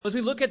As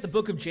we look at the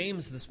book of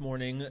James this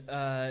morning,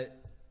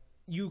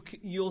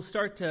 you'll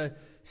start to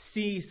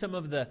see some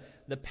of the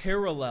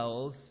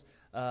parallels,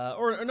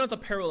 or not the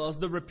parallels,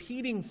 the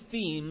repeating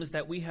themes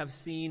that we have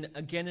seen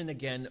again and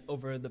again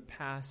over the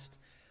past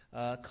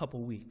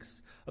couple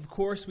weeks. Of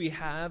course, we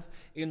have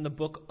in the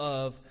book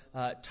of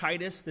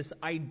Titus this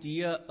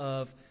idea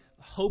of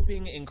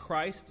hoping in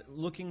Christ,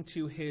 looking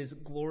to his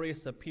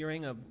glorious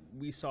appearing.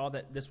 We saw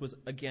that this was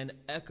again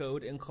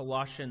echoed in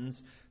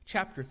Colossians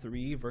chapter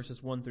 3,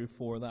 verses 1 through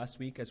 4 last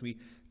week, as we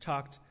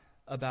talked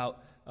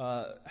about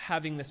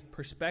having this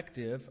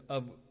perspective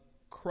of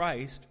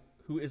Christ,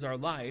 who is our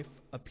life,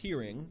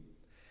 appearing.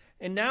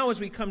 And now as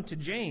we come to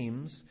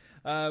James,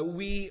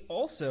 we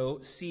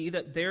also see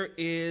that there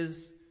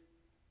is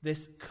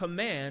this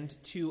command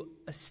to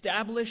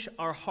establish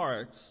our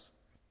hearts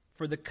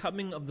for the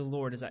coming of the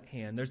Lord is at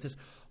hand. There's this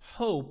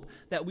hope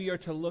that we are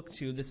to look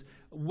to, this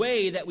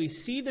way that we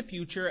see the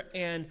future,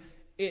 and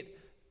it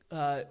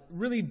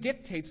really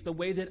dictates the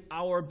way that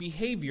our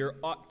behavior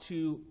ought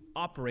to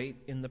operate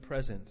in the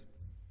present.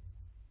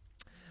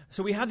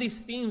 So we have these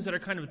themes that are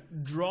kind of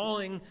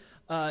drawing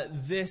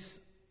this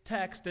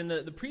text and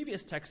the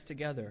previous text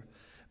together.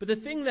 But the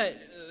thing that,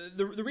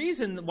 the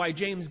reason why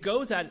James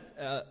goes at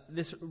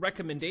this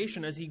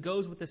recommendation, as he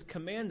goes with this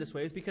command this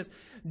way, is because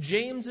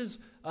James's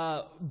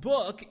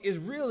book is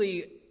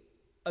really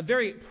a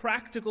very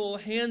practical,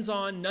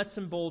 hands-on, nuts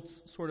and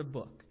bolts sort of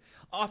book,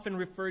 often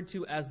referred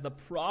to as the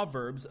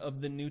Proverbs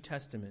of the New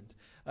Testament.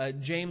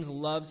 James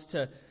loves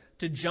to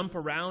jump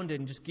around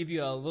and just give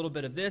you a little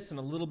bit of this and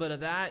a little bit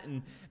of that,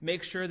 and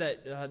make sure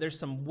that there's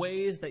some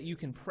ways that you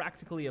can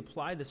practically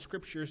apply the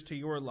scriptures to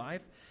your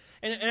life.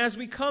 And as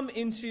we come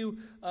into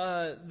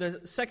the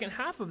second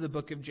half of the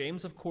book of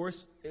James, of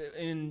course,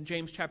 in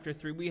James chapter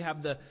 3, we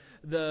have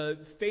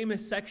the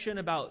famous section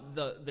about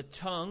the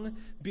tongue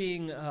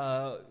being,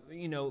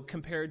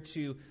 compared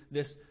to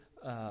this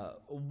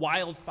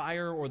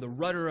wildfire or the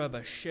rudder of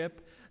a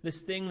ship,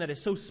 this thing that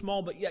is so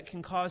small but yet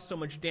can cause so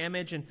much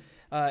damage. And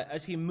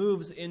as he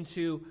moves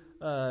into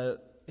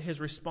his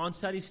response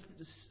to that, he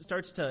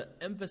starts to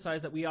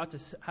emphasize that we ought to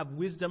have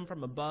wisdom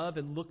from above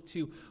and look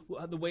to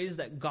the ways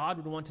that God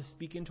would want to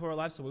speak into our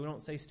lives so we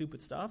don't say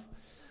stupid stuff.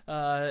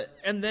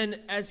 And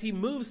then as he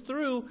moves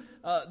through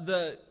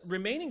the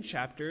remaining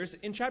chapters,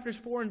 in chapters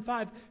 4 and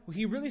 5,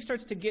 he really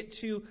starts to get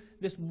to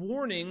this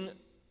warning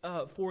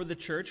for the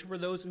church, for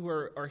those who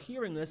are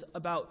hearing this,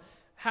 about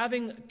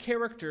having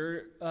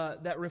character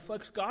that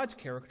reflects God's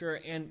character,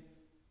 and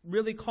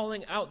really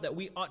calling out that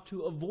we ought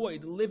to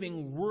avoid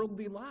living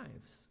worldly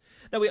lives,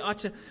 that we ought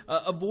to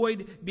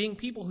avoid being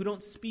people who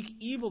don't speak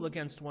evil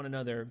against one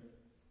another.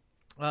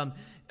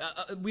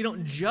 We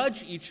don't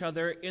judge each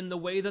other in the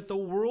way that the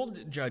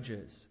world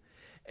judges.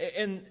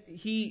 And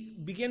he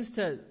begins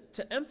to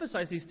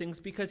emphasize these things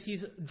because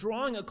he's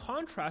drawing a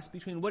contrast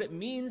between what it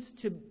means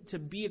to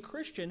be a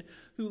Christian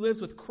who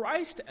lives with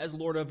Christ as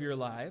Lord of your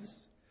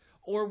lives,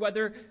 or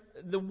whether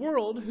the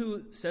world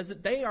who says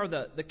that they are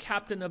the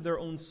captain of their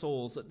own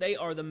souls, that they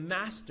are the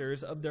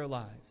masters of their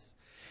lives.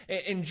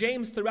 And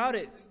James, throughout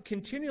it,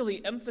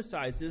 continually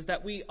emphasizes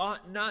that we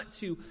ought not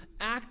to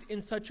act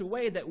in such a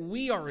way that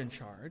we are in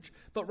charge,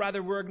 but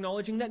rather we're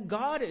acknowledging that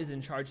God is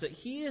in charge, that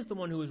he is the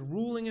one who is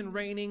ruling and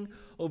reigning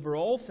over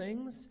all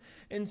things.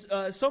 And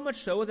so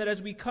much so that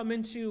as we come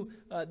into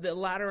the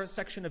latter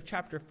section of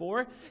chapter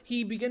 4,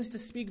 he begins to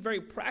speak very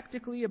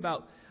practically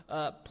about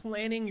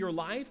planning your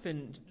life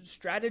and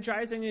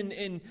strategizing.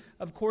 And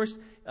of course,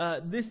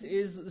 this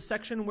is the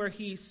section where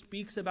he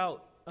speaks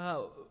about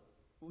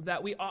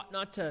that we ought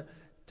not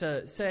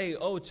to say,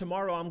 oh,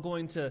 tomorrow I'm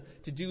going to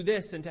do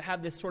this, and to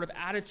have this sort of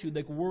attitude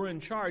like we're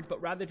in charge,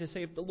 but rather to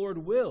say, if the Lord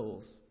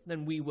wills,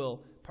 then we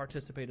will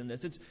participate in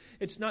this.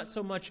 It's not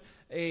so much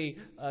a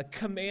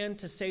command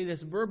to say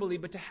this verbally,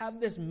 but to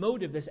have this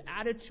motive, this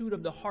attitude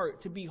of the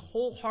heart, to be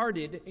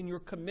wholehearted in your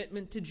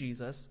commitment to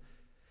Jesus,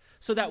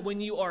 so that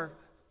when you are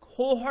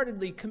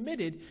wholeheartedly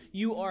committed,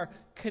 you are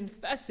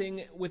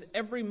confessing with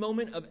every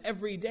moment of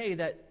every day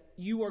that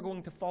you are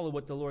going to follow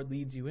what the Lord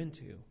leads you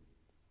into.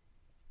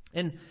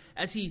 And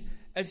as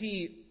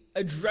he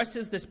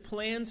addresses this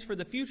plans for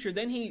the future,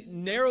 then he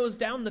narrows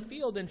down the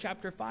field in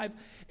chapter 5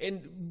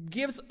 and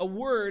gives a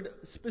word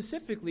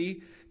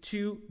specifically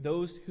to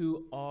those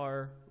who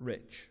are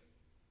rich.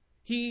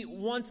 He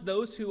wants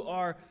those who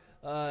are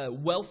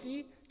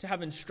wealthy to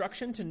have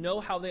instruction, to know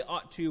how they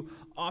ought to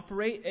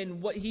operate.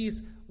 And what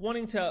he's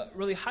wanting to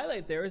really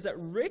highlight there is that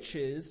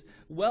riches,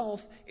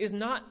 wealth, is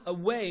not a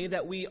way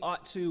that we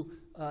ought to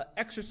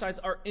exercise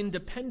our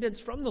independence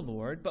from the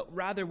Lord, but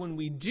rather when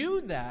we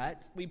do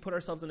that, we put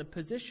ourselves in a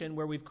position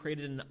where we've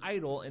created an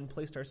idol and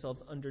placed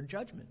ourselves under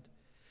judgment.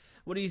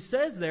 What he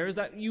says there is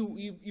that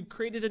you've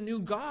created a new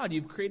God.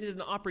 You've created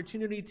an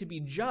opportunity to be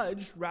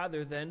judged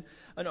rather than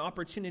an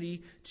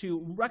opportunity to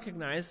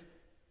recognize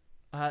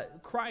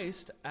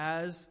Christ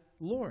as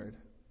Lord.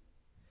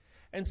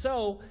 And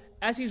so,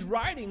 as he's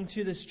writing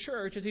to this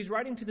church, as he's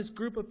writing to this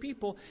group of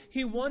people,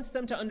 he wants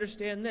them to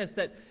understand this,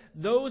 that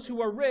those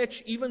who are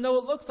rich, even though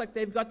it looks like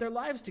they've got their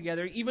lives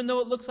together, even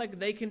though it looks like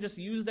they can just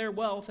use their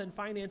wealth and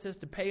finances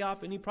to pay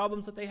off any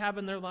problems that they have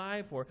in their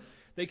life, or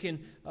they can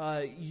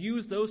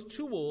use those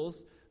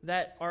tools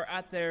that are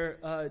at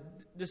their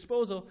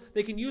disposal,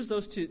 they can use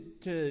those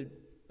to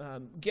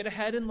get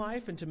ahead in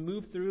life and to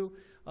move through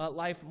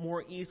life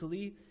more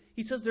easily.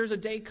 He says there's a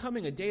day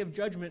coming, a day of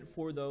judgment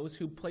for those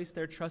who place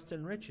their trust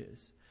in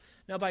riches.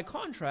 Now, by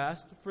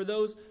contrast, for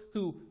those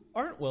who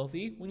aren't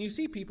wealthy, when you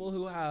see people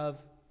who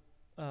have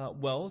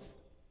wealth,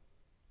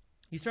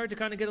 you start to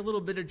kind of get a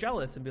little bit of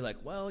jealous and be like,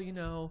 well,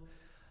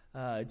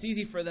 it's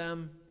easy for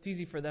them. It's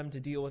easy for them to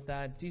deal with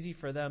that. It's easy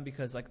for them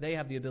because they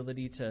have the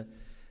ability to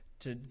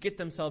get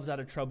themselves out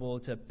of trouble,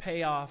 to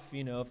pay off,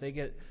 if they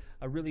get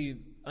a really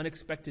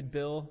unexpected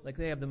bill,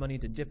 they have the money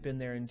to dip in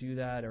there and do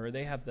that, or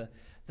they have the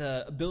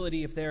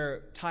ability, if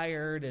they're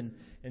tired and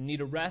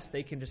need a rest,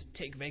 they can just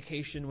take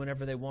vacation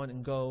whenever they want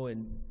and go,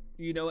 and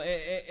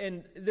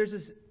there's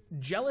this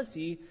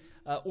jealousy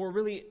or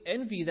really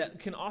envy that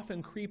can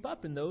often creep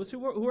up in those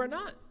who are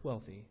not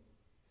wealthy.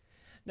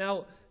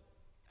 Now,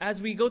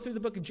 as we go through the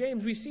book of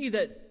James, we see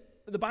that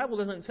the Bible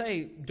doesn't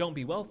say don't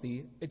be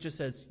wealthy. It just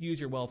says use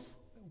your wealth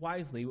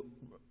wisely,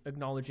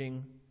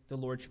 acknowledging the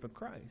lordship of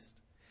Christ.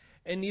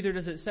 And neither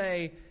does it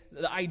say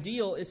the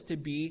ideal is to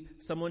be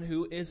someone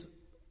who is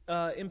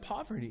in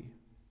poverty,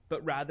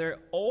 but rather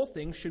all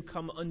things should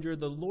come under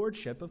the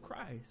lordship of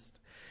Christ.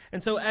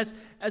 And so as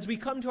we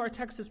come to our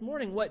text this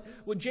morning, what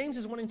James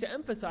is wanting to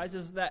emphasize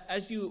is that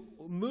as you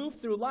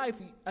move through life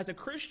as a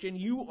Christian,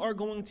 you are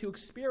going to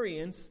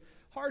experience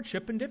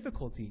hardship and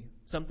difficulty,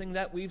 something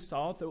that we've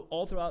saw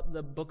all throughout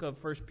the book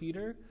of 1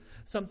 Peter,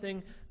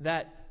 something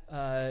that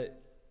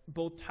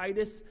both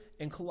Titus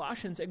and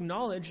Colossians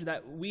acknowledge,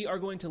 that we are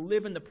going to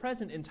live in the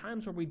present in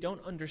times where we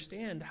don't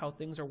understand how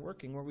things are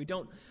working, where we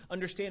don't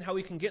understand how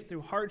we can get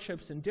through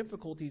hardships and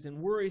difficulties and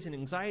worries and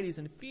anxieties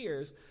and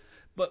fears.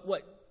 But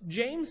what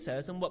James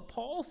says and what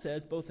Paul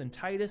says, both in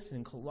Titus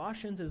and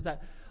Colossians, is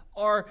that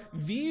our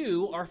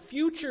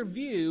future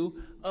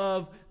view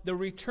of the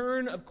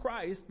return of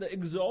Christ, the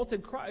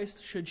exalted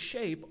Christ, should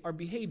shape our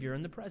behavior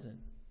in the present.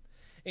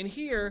 And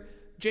here,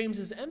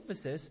 James's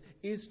emphasis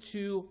is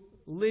to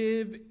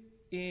live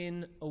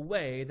in a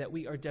way that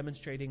we are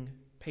demonstrating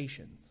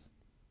patience.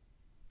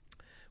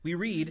 We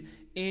read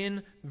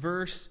in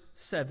verse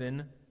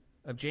 7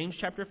 of James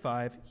chapter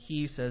 5,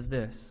 he says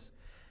this: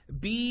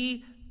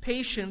 "Be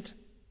patient,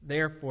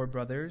 therefore,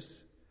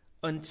 brothers,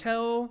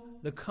 until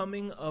the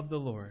coming of the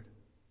Lord."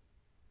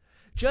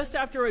 Just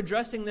after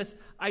addressing this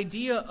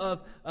idea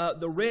of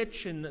the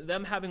rich and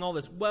them having all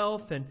this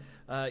wealth and,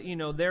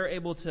 they're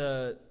able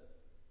to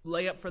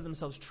lay up for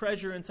themselves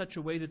treasure in such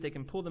a way that they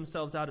can pull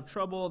themselves out of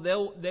trouble,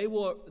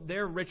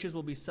 their riches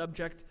will be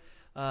subject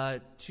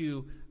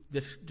to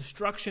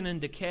destruction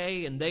and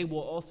decay, and they will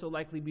also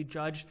likely be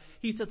judged.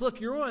 He says, look,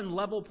 you're on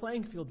level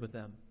playing field with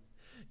them.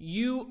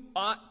 You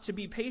ought to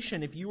be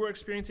patient. If you are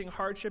experiencing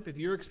hardship, if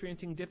you're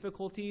experiencing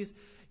difficulties,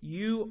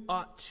 you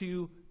ought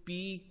to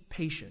be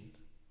patient.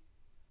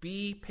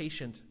 Be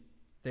patient,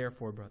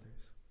 therefore,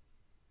 brothers,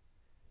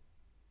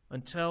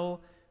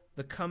 until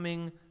the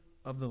coming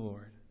of the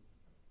Lord.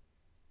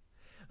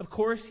 Of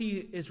course, he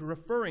is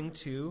referring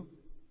to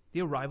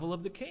the arrival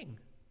of the King,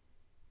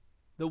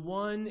 the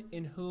one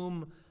in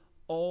whom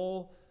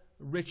all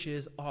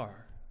riches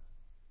are.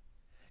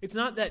 It's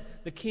not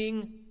that the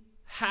King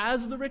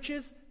has the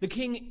riches, the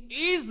King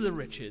is the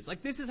riches.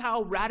 This is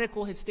how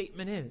radical his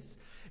statement is.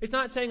 It's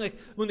not saying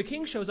when the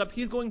King shows up,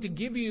 he's going to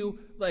give you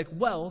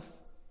wealth.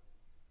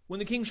 When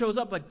the King shows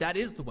up, that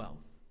is the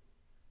wealth.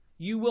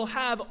 You will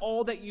have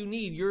all that you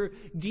need. Your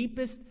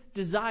deepest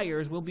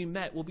desires will be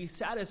met, will be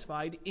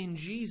satisfied in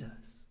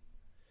Jesus.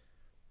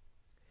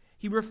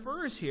 He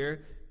refers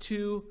here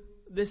to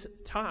this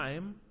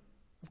time,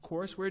 of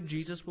course, where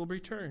Jesus will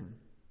return.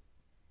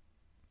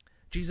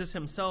 Jesus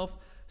himself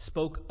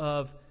spoke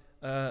of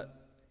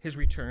his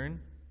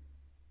return,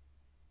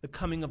 the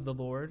coming of the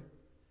Lord.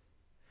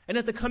 And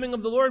at the coming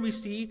of the Lord, we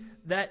see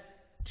that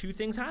two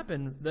things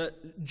happen. The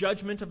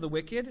judgment of the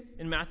wicked.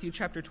 In Matthew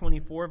chapter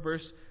 24,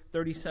 verse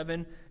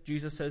 37,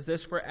 Jesus says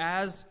this: "For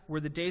as were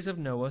the days of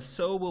Noah,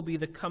 so will be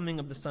the coming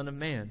of the Son of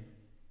Man."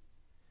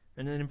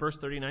 And then in verse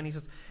 39, he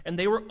says, "And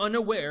they were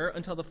unaware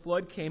until the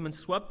flood came and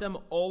swept them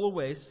all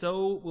away,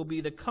 so will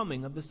be the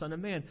coming of the Son of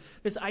Man."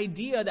 This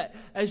idea that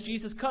as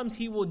Jesus comes,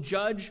 he will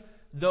judge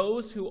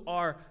those who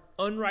are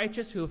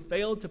unrighteous, who have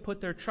failed to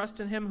put their trust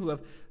in him, who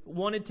have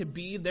wanted to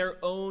be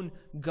their own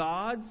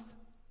gods.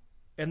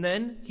 And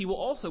then he will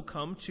also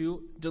come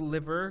to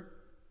deliver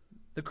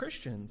the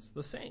Christians,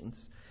 the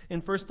saints.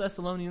 In 1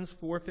 Thessalonians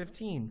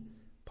 4:15,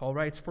 Paul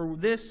writes, "For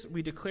this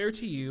we declare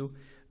to you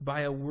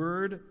by a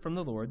word from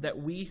the Lord,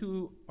 that we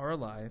who are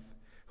alive,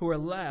 who are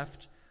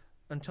left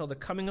until the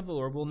coming of the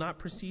Lord, will not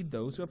precede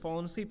those who have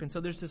fallen asleep." And so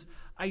there's this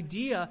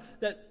idea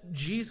that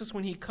Jesus,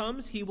 when he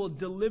comes, he will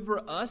deliver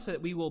us, so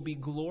that we will be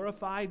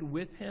glorified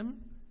with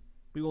him.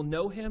 We will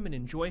know him and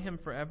enjoy him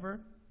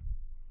forever.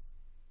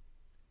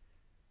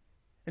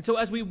 And so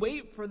as we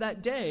wait for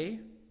that day,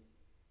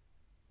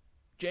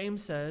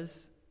 James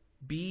says,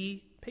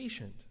 be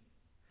patient.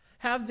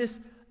 Have this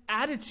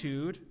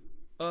attitude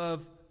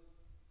of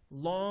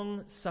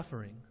long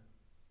suffering.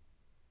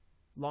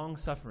 Long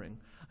suffering.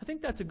 I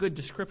think that's a good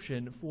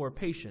description for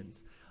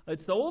patience.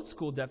 It's the old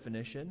school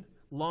definition,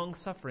 long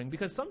suffering,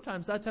 because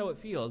sometimes that's how it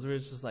feels, where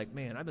it's just like,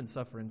 man, I've been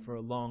suffering for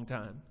a long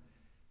time.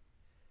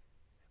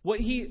 What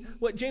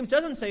James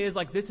doesn't say is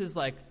like, this is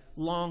like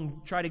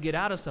long, try to get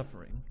out of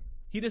suffering.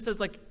 He just says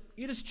like,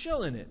 you just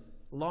chill in it.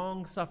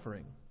 Long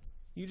suffering.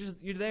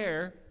 You're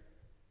there,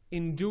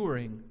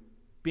 enduring,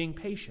 being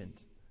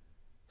patient,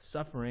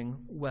 suffering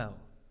well.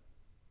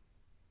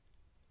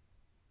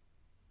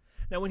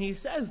 Now, when he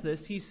says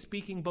this, he's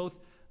speaking both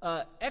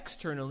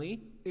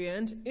externally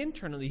and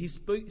internally. He's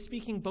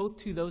speaking both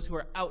to those who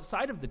are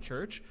outside of the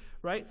church,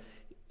 right?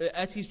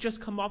 As he's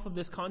just come off of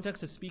this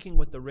context of speaking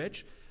with the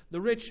rich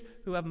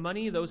who have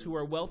money, those who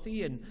are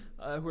wealthy and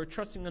who are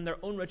trusting in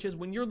their own riches,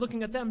 when you're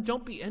looking at them,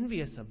 don't be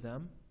envious of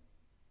them.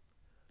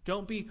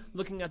 Don't be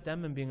looking at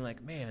them and being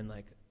like, man,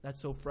 like,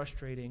 that's so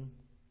frustrating.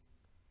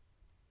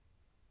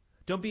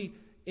 Don't be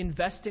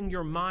investing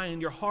your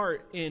mind, your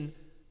heart in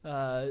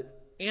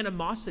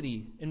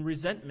animosity and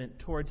resentment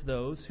towards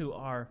those who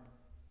are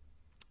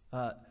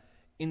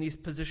in these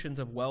positions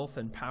of wealth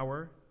and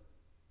power.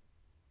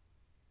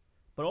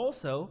 But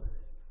also,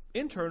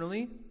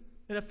 internally,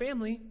 in a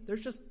family,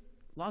 there's just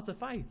lots of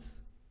fights.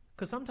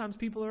 Because sometimes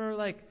people are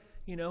like,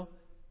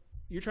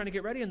 you're trying to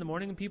get ready in the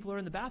morning and people are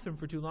in the bathroom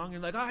for too long.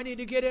 You're like, I need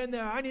to get in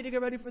there. I need to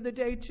get ready for the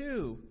day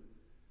too.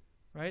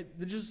 Right?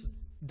 There's just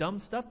dumb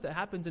stuff that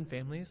happens in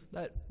families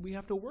that we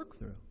have to work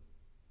through.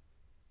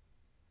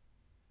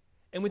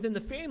 And within the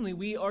family,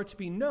 we are to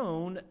be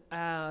known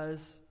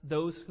as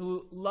those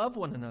who love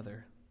one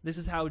another. This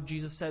is how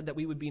Jesus said that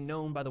we would be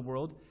known by the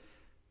world.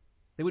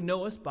 They would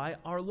know us by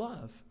our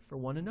love for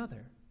one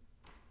another.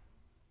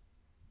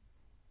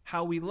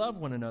 How we love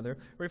one another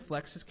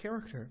reflects his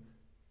character.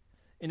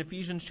 In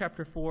Ephesians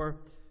chapter 4,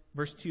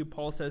 verse 2,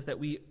 Paul says that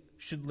we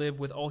should live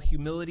with all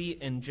humility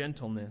and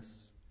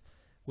gentleness,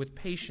 with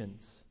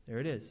patience, there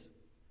it is,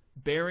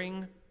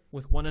 bearing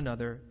with one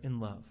another in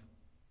love.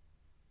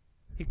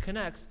 He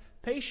connects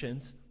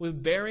patience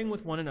with bearing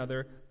with one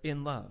another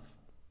in love.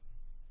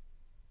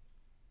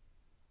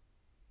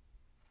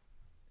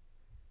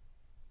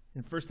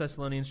 In 1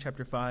 Thessalonians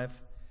chapter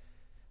 5,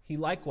 he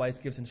likewise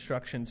gives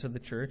instruction to the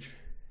church,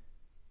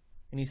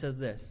 and he says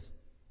this,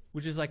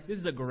 which is like, this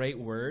is a great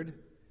word,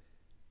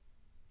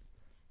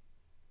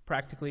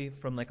 practically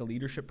from like a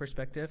leadership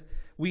perspective.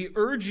 We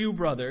urge you,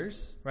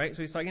 brothers, right?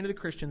 So he's talking to the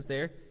Christians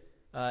there,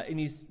 and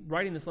he's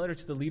writing this letter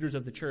to the leaders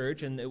of the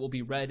church, and it will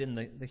be read in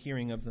the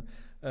hearing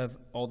of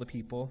all the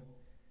people.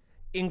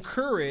 We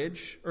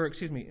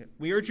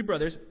urge you,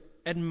 brothers,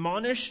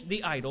 admonish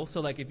the idle.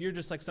 So like if you're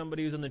just like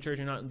somebody who's in the church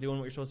and not doing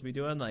what you're supposed to be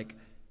doing, like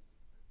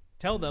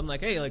tell them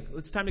like, hey, like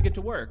it's time to get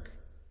to work.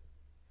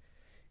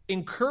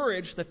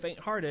 Encourage the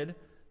faint-hearted,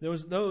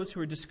 those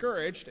who are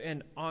discouraged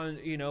and on,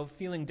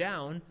 feeling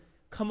down.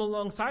 Come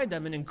alongside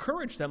them and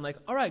encourage them like,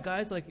 all right,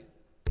 guys, like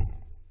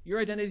your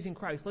identity's in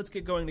Christ. Let's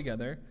get going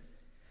together.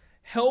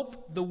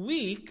 Help the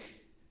weak,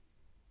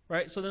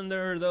 right? So then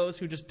there are those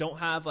who just don't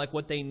have like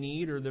what they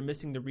need or they're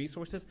missing the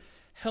resources.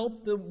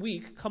 Help the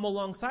weak, come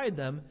alongside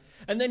them.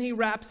 And then he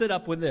wraps it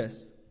up with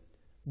this.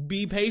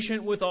 Be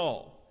patient with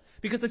all.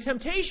 Because the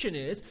temptation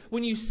is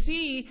when you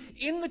see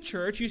in the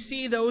church, you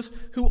see those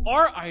who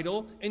are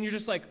idle and you're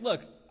just like,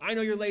 look, I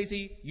know you're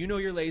lazy. You know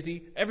you're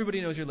lazy.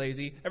 Everybody knows you're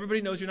lazy.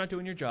 Everybody knows you're not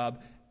doing your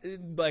job.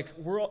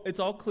 It's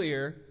all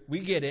clear. We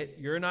get it.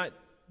 You're not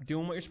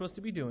doing what you're supposed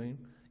to be doing.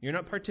 You're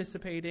not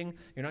participating.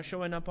 You're not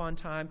showing up on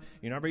time.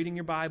 You're not reading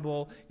your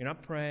Bible. You're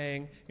not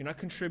praying. You're not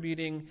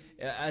contributing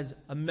as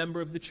a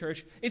member of the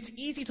church. It's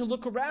easy to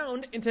look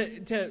around and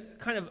to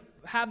kind of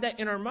have that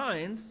in our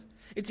minds.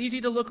 It's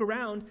easy to look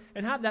around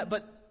and have that,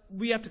 but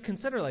we have to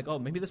consider like, oh,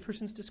 maybe this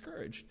person's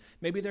discouraged.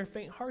 Maybe they're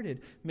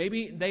faint-hearted.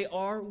 Maybe they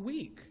are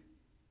weak.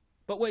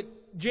 But what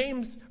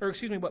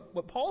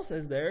Paul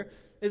says there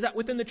is that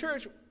within the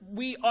church,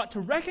 we ought to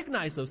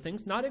recognize those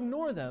things, not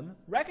ignore them,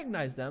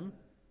 recognize them,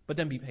 but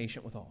then be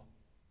patient with all.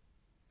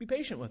 Be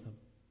patient with them.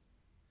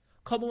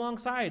 Come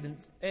alongside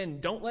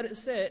and don't let it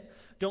sit.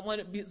 Don't let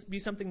it be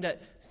something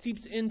that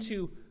seeps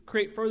into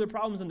create further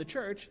problems in the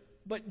church,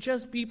 but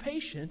just be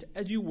patient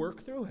as you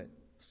work through it.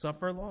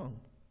 Suffer long.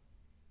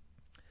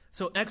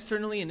 So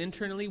externally and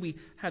internally, we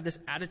have this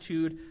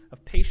attitude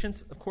of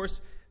patience. Of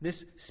course,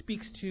 this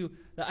speaks to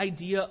the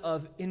idea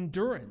of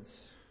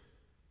endurance.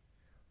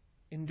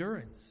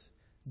 Endurance.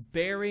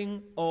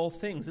 Bearing all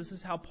things. This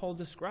is how Paul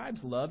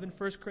describes love in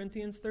 1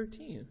 Corinthians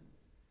 13.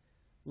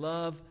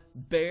 Love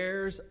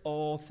bears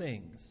all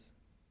things.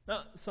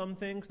 Not some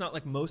things, not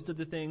like most of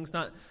the things,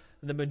 not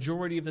the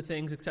majority of the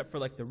things, except for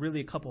like the really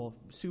a couple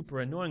of super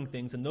annoying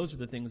things, and those are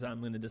the things I'm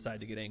going to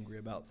decide to get angry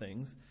about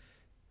things.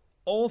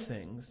 All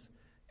things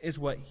is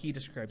what he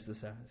describes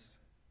this as.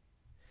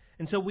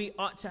 And so we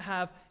ought to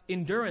have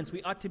endurance.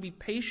 We ought to be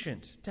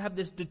patient, to have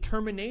this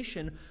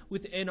determination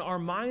within our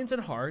minds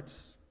and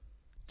hearts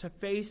to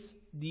face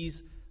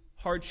these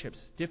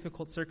hardships,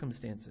 difficult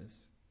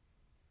circumstances.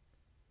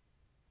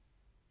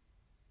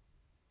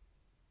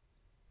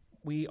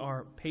 We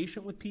are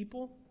patient with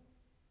people,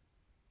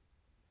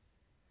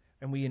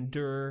 and we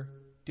endure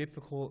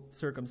difficult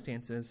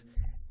circumstances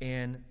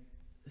and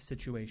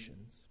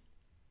situations.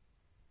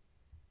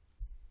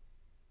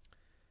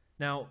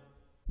 Now,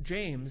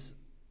 James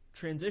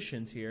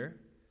transitions here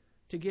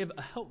to give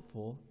a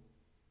helpful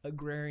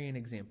agrarian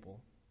example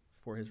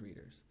for his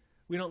readers.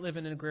 We don't live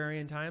in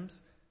agrarian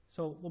times,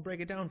 so we'll break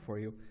it down for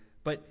you.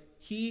 But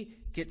he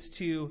gets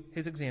to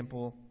his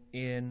example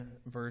in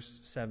verse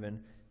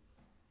 7.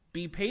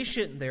 Be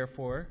patient,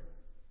 therefore,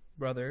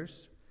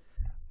 brothers,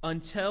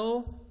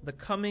 until the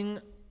coming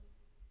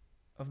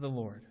of the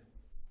Lord.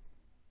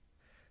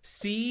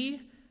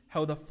 See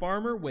how the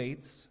farmer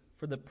waits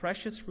for the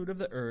precious fruit of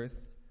the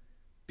earth,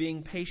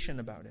 being patient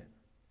about it,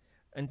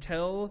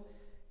 until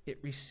it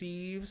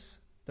receives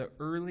the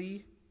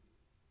early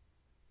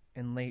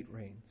and late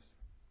rains.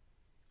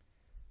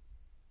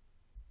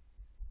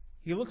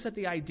 He looks at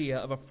the idea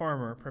of a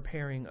farmer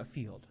preparing a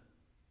field,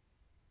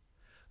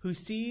 who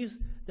sees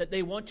that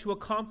they want to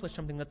accomplish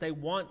something, that they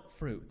want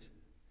fruit.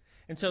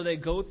 And so they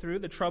go through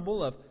the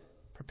trouble of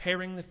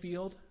preparing the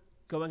field,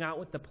 going out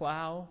with the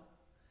plow,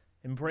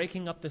 and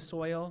breaking up the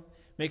soil,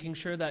 making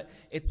sure that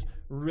it's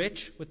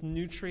rich with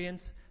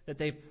nutrients, that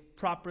they've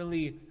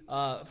properly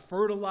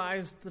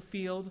fertilized the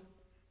field,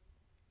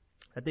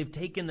 that they've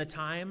taken the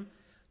time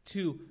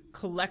to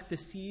collect the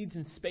seeds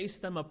and space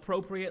them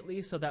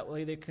appropriately so that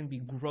way there can be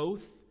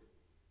growth.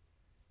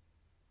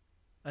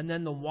 And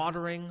then the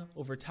watering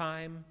over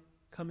time,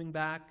 coming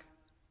back,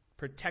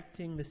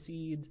 protecting the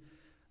seed,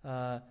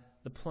 the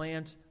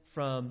plant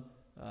from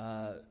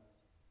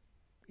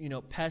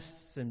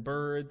pests and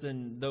birds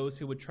and those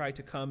who would try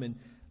to come and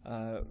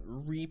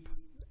reap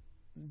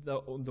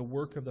the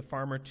work of the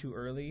farmer too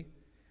early,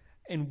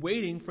 and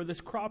waiting for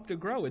this crop to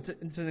grow. It's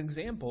an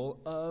example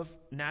of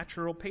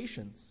natural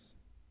patience.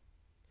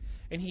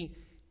 And he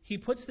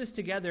puts this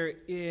together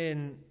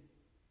in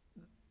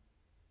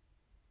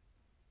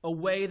a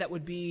way that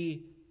would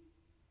be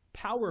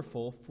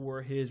powerful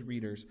for his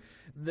readers.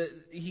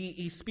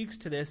 He speaks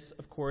to this,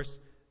 of course,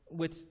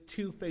 with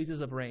two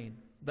phases of rain,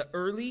 the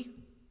early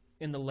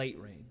and the late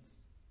rains.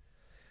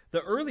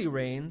 The early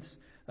rains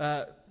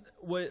there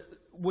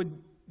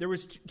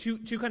was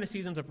two kind of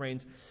seasons of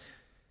rains.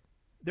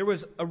 There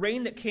was a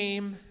rain that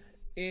came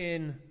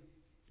in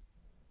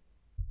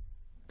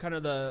kind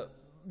of the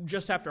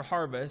just after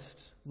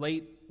harvest,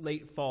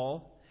 late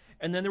fall,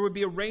 and then there would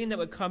be a rain that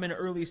would come in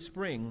early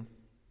spring.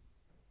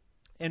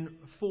 And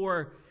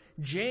for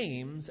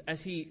James,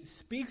 as he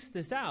speaks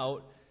this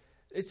out,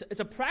 it's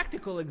a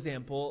practical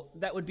example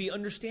that would be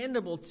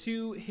understandable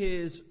to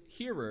his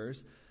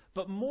hearers,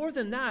 but more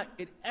than that,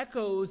 it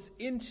echoes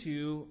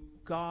into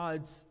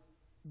God's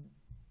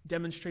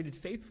demonstrated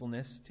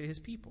faithfulness to his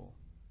people.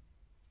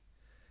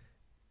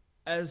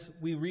 As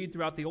we read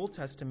throughout the Old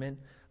Testament,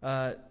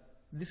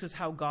 this is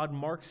how God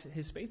marks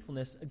his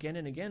faithfulness again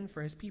and again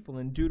for his people.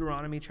 In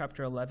Deuteronomy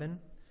chapter 11,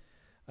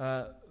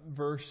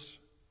 verse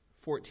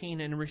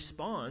 14, in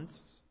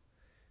response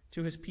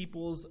to his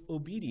people's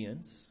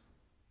obedience,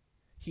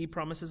 he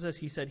promises us,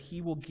 he said,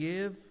 he will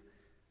give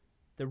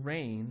the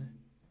rain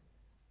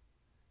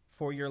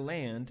for your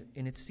land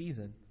in its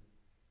season,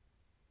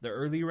 the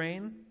early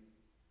rain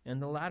and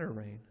the latter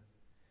rain,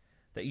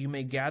 that you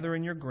may gather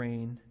in your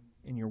grain,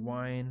 in your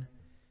wine,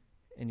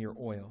 and your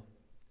oil.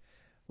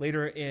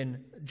 Later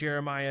in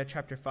Jeremiah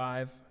chapter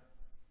 5,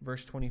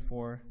 verse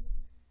 24,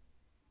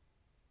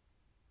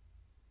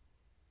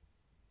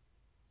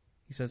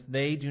 he says,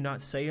 they do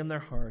not say in their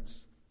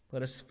hearts,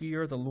 let us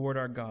fear the Lord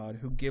our God,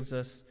 who gives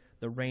us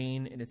the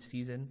rain in its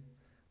season,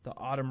 the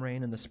autumn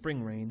rain and the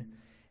spring rain,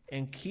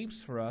 and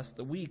keeps for us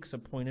the weeks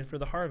appointed for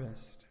the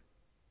harvest.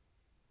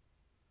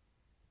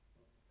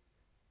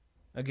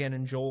 Again,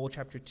 in Joel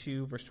chapter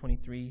 2, verse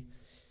 23,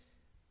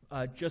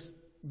 just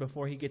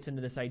before he gets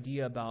into this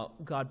idea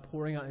about God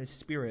pouring out his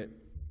Spirit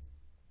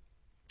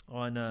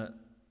on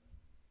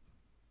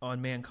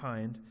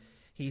mankind,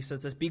 he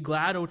says this, be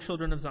glad, O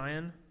children of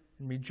Zion,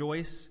 and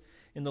rejoice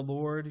in the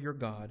Lord your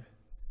God,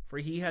 for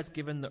he has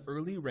given the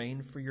early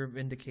rain for your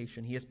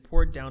vindication. He has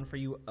poured down for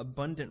you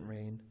abundant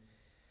rain,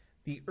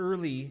 the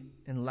early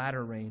and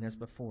latter rain as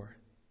before.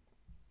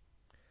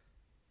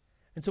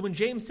 And so when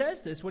James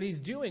says this, what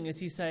he's doing is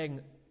he's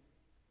saying,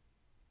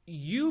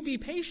 you be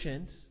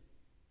patient,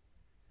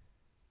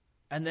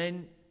 and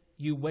then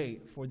you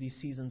wait for these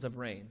seasons of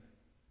rain.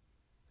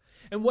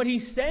 And what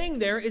he's saying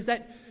there is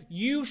that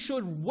you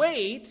should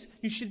wait,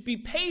 you should be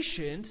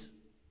patient,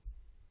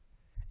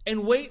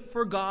 and wait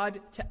for God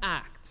to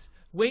act.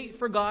 Wait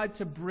for God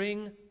to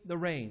bring the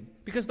rain.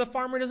 Because the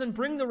farmer doesn't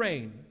bring the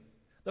rain.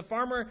 The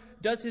farmer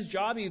does his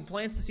job, he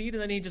plants the seed,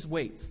 and then he just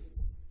waits.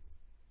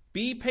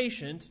 Be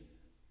patient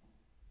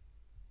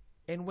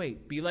and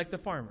wait. Be like the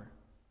farmer.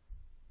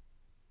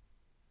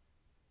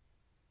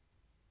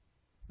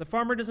 The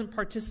farmer doesn't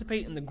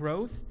participate in the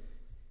growth,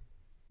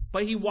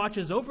 but he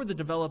watches over the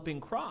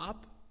developing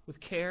crop with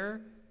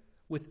care,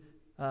 with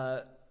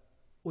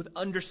with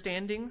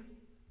understanding.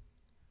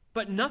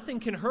 But nothing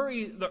can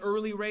hurry the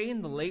early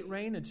rain, the late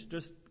rain. It's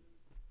just,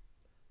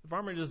 the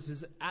farmer just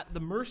is at the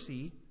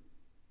mercy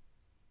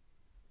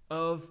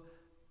of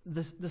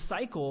the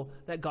cycle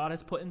that God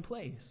has put in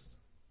place.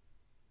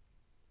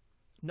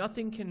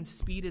 Nothing can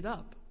speed it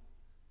up.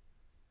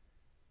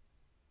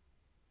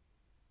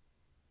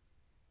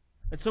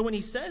 And so when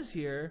he says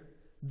here,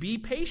 be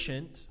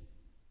patient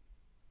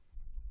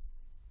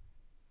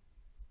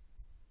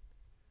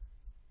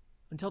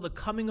until the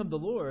coming of the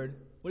Lord,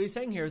 what he's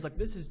saying here is like,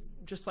 this is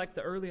just like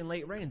the early and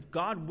late rains.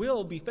 God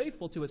will be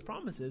faithful to his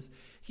promises.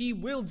 He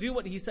will do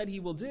what he said he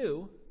will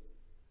do.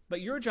 But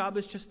your job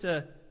is just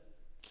to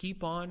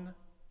keep on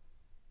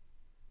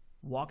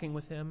walking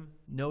with him,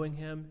 knowing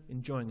him,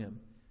 enjoying him.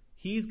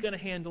 He's going to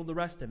handle the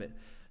rest of it.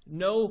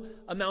 No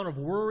amount of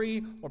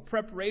worry or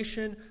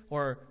preparation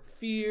or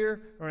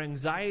fear or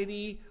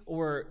anxiety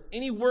or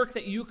any work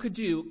that you could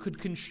do could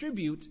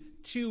contribute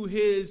to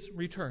his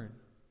return.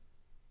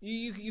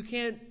 You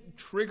can't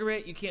trigger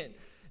it. You can't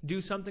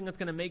do something that's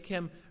going to make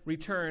him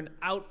return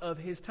out of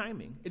his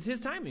timing. It's his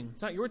timing.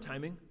 It's not your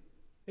timing.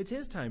 It's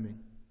his timing.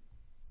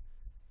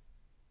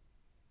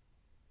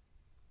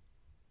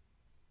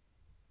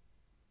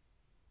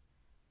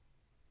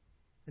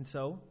 And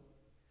so,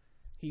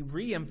 he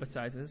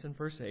re-emphasizes in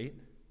verse 8,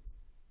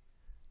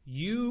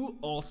 you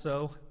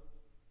also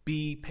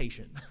be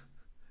patient.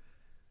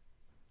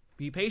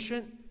 Be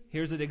patient.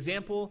 Here's an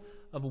example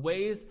of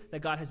ways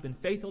that God has been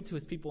faithful to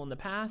his people in the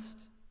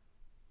past.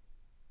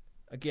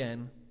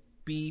 Again,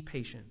 be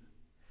patient.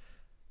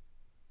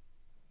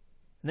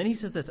 And then he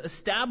says this,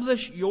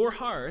 establish your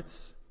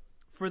hearts,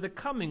 for the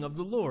coming of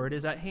the Lord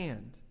is at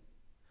hand.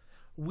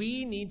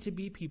 We need to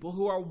be people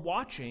who are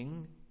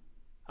watching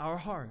our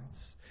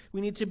hearts.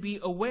 We need to be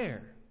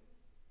aware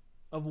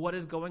of what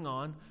is going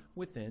on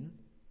within.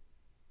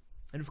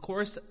 And of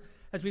course,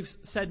 as we've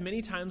said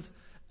many times,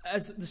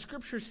 as the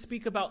scriptures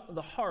speak about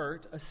the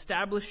heart,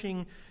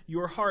 establishing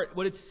your heart,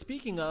 what it's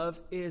speaking of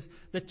is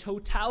the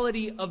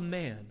totality of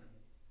man.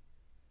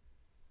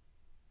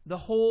 The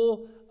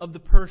whole of the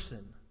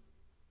person.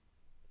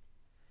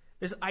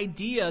 This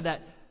idea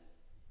that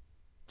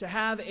to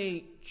have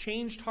a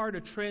changed heart,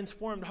 a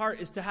transformed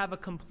heart, is to have a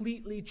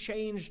completely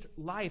changed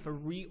life, a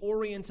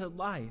reoriented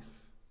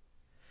life.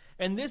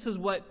 And this is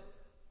what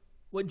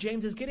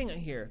James is getting at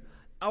here.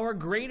 Our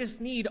greatest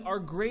need, our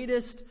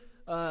greatest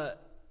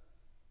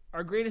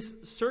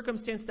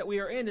circumstance that we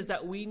are in is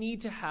that we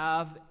need to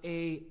have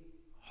a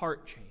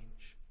heart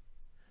change.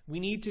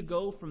 We need to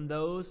go from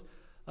those,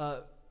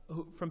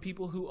 from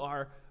people who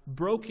are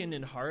broken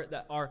in heart,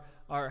 that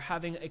are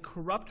having a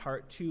corrupt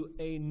heart, to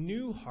a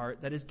new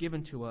heart that is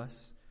given to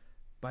us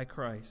by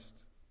Christ.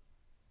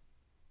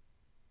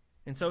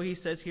 And so he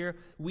says here,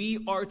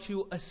 we are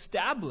to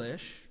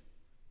establish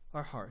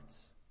our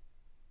hearts.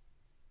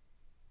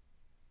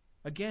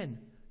 Again,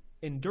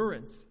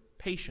 endurance,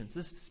 patience.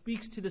 This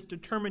speaks to this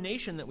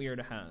determination that we are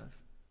to have.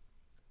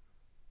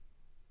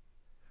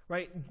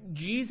 Right?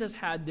 Jesus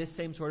had this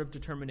same sort of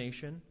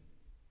determination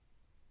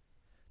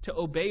to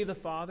obey the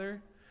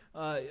Father.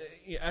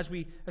 As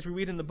we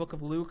read in the book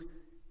of Luke,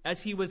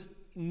 as he was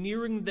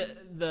nearing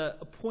the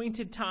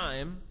appointed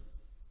time,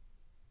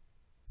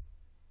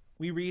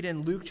 we read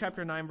in Luke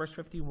chapter 9, verse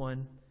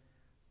 51,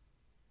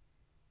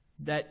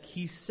 that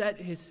he set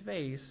his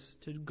face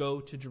to go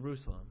to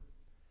Jerusalem.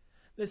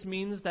 This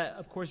means that,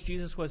 of course,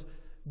 Jesus was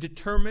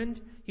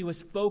determined, he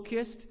was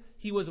focused,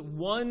 he was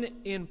one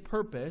in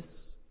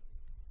purpose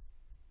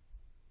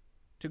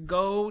to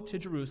go to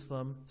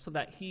Jerusalem so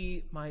that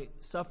he might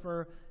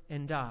suffer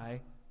and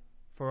die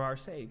for our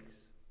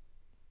sakes.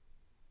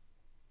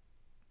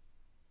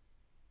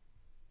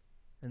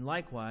 And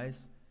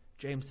likewise,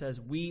 James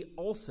says, we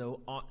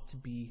also ought to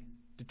be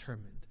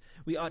determined.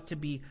 We ought to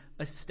be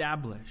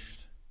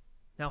established.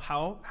 Now,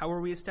 how are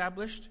we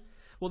established?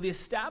 Well, the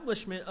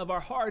establishment of our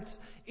hearts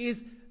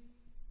is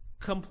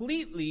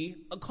completely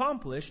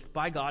accomplished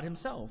by God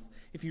himself.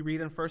 If you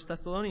read in 1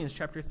 Thessalonians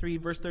chapter 3,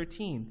 verse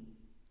 13,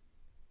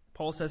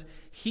 Paul says,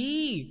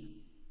 he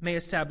may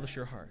establish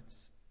your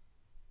hearts.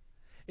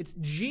 It's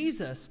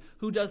Jesus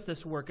who does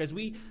this work. As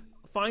we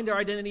find our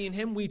identity in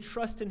him, we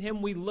trust in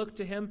him, we look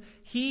to him,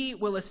 he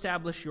will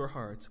establish your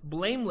hearts,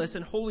 blameless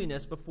in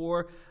holiness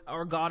before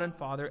our God and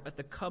Father at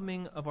the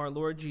coming of our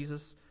Lord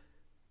Jesus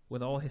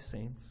with all his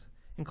saints.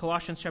 In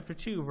Colossians chapter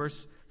 2,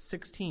 verse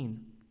 6,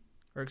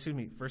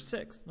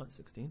 not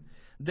 16.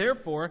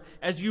 Therefore,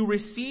 as you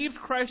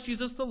received Christ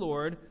Jesus the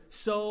Lord,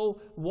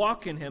 so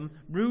walk in him,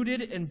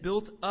 rooted and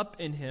built up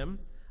in him,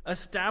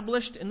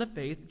 established in the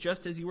faith,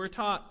 just as you were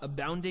taught,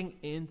 abounding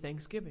in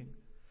thanksgiving.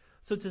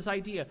 So it's this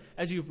idea,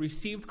 as you've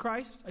received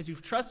Christ, as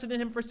you've trusted in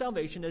him for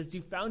salvation, as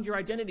you've found your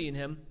identity in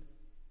him,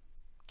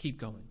 keep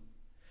going.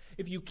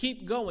 If you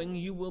keep going,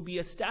 you will be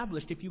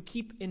established. If you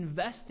keep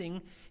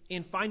investing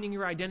in finding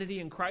your identity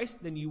in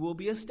Christ, then you will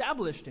be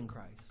established in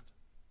Christ.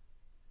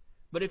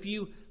 But if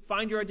you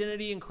find your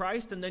identity in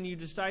Christ and then you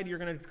decide you're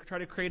going to try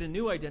to create a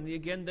new identity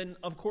again, then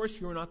of course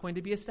you're not going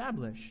to be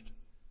established.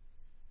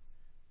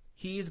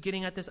 He is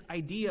getting at this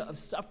idea of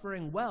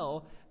suffering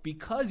well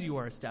because you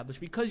are established,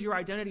 because your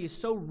identity is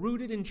so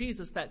rooted in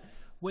Jesus that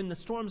when the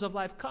storms of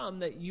life come,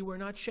 that you are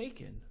not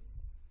shaken.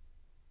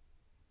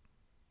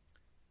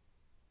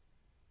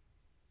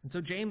 And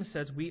so James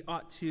says we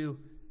ought to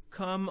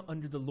come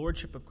under the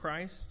lordship of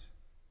Christ.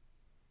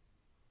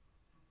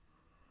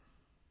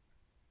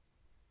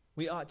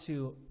 We ought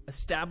to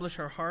establish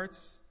our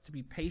hearts, to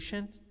be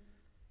patient.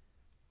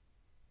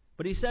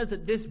 But he says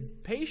that this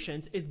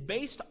patience is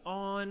based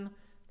on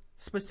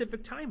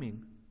specific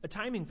timing, a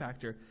timing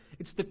factor.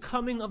 It's the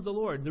coming of the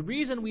Lord. The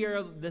reason we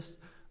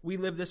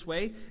live this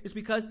way is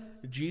because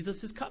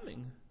Jesus is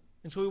coming.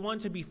 And so we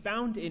want to be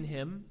found in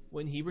him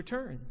when he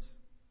returns.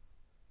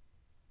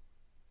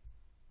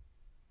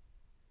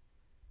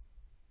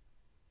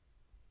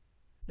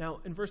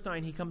 Now, in verse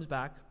 9, he comes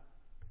back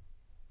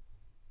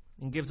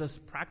and gives us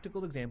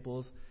practical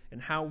examples in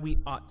how we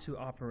ought to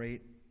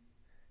operate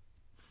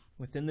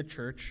within the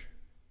church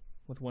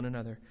with one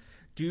another.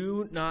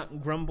 Do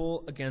not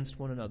grumble against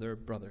one another,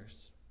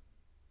 brothers,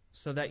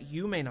 so that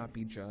you may not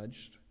be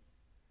judged.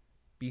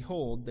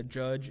 Behold, the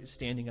judge is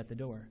standing at the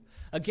door.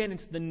 Again,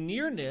 it's the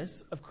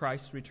nearness of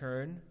Christ's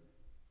return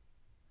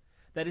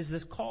that is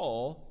this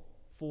call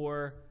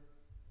for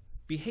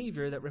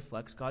behavior that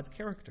reflects God's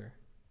character.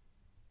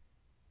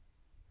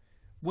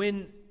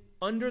 When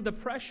under the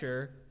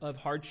pressure of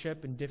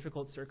hardship and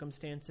difficult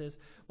circumstances,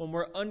 when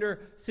we're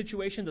under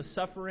situations of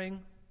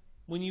suffering,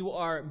 when you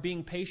are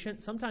being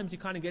patient, sometimes you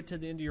kind of get to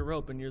the end of your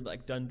rope and you're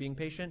like done being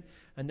patient,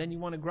 and then you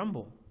want to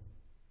grumble.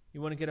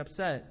 You want to get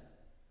upset.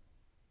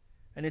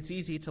 And it's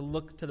easy to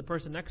look to the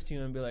person next to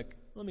you and be like,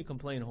 let me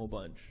complain a whole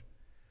bunch.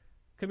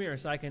 Come here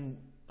so I can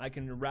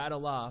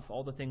rattle off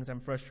all the things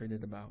I'm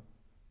frustrated about.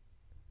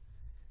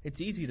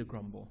 It's easy to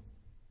grumble.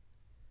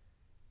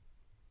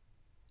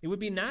 It would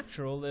be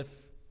natural if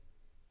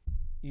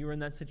you were in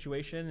that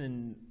situation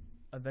and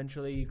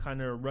eventually you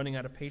kind of running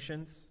out of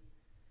patience.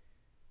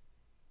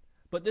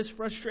 But this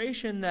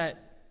frustration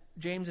that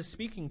James is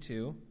speaking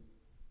to,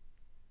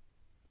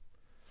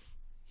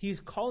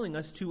 he's calling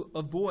us to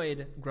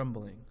avoid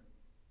grumbling,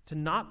 to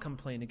not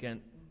complain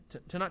again,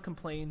 to not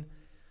complain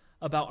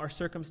about our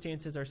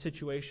circumstances, our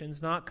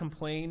situations, not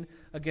complain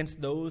against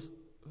those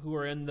who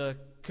are in the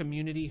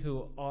community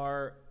who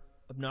are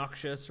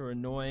obnoxious or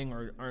annoying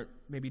or aren't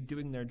maybe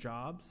doing their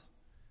jobs.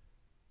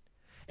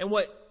 And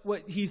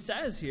what he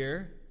says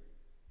here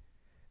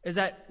is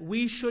that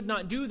we should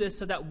not do this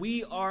so that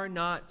we are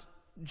not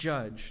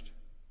judged.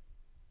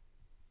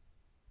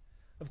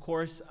 Of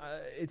course,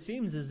 it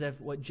seems as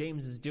if what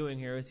James is doing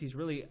here is he's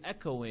really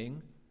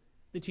echoing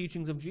the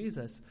teachings of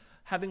Jesus,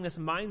 having this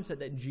mindset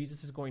that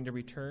Jesus is going to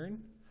return,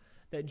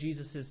 that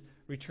Jesus'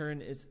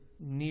 return is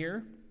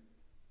near.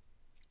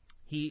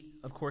 He,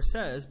 of course,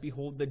 says,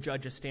 behold, the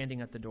judge is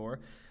standing at the door.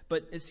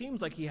 But it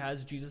seems like he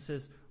has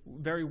Jesus'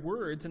 very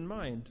words in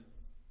mind.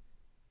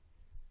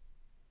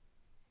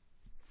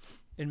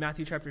 In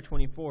Matthew chapter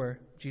 24,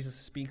 Jesus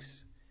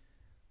speaks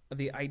of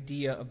the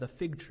idea of the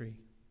fig tree,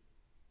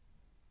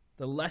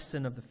 the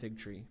lesson of the fig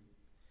tree.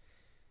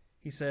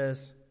 He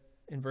says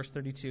in verse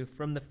 32,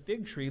 from the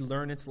fig tree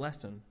learn its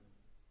lesson.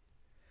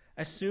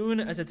 As soon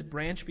as its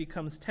branch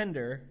becomes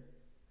tender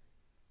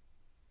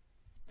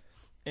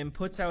and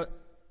puts out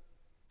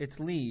its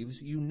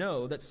leaves, you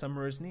know that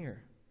summer is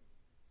near.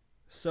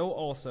 So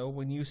also,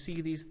 when you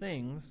see these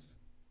things,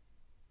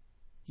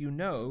 you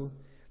know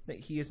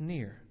that he is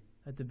near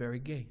at the very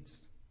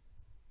gates.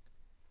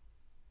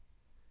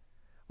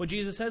 What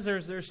Jesus says,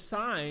 there's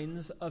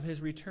signs of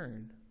his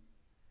return.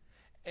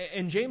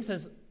 And James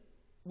says,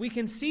 we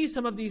can see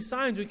some of these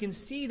signs. We can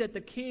see that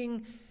the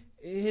king,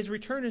 his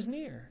return is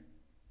near.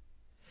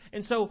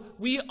 And so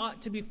we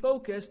ought to be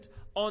focused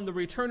on the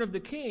return of the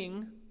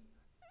king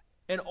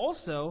and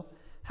also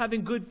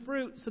having good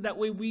fruit so that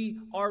way we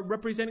are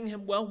representing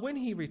him well when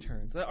he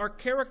returns. That our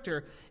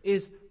character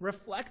is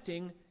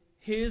reflecting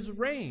his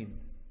reign.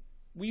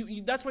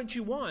 That's what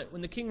you want.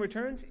 When the king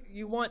returns,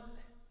 you want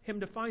him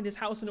to find his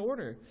house in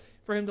order.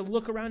 For him to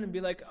look around and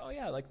be like, oh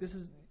yeah, like this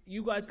is,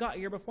 you guys got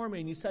here before me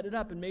and you set it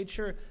up and made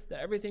sure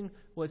that everything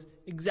was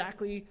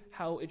exactly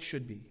how it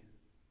should be.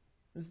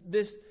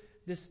 This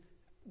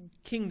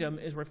kingdom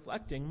is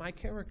reflecting my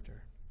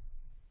character.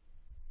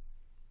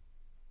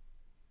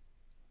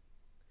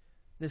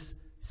 This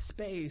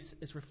space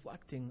is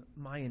reflecting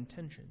my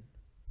intention.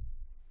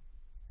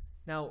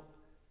 Now,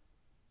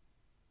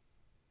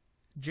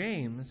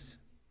 James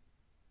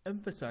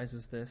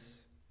emphasizes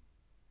this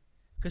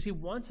because he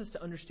wants us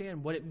to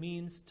understand what it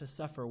means to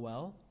suffer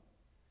well,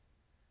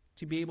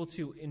 to be able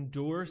to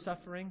endure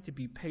suffering, to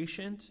be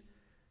patient,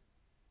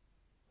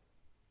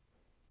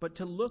 but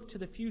to look to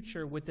the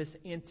future with this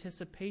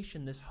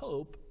anticipation, this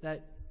hope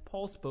that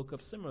Paul spoke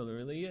of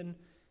similarly in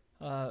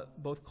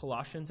both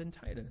Colossians and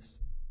Titus.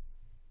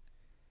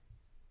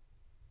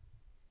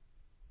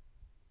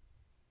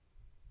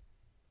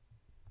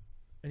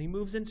 And he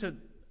moves into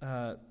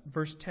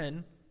verse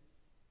 10,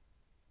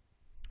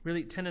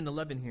 really 10 and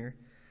 11 here,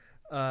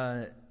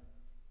 to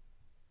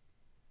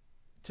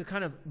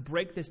kind of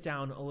break this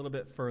down a little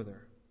bit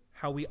further.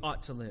 how we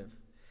ought to live.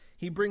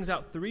 He brings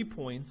out 3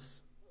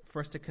 points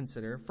for us to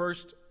consider.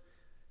 First,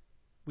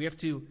 we have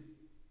to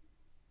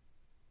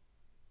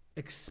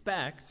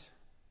expect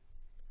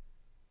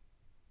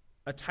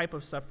a type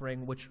of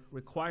suffering which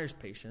requires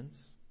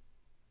patience.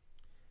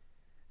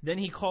 Then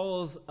he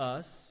calls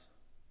us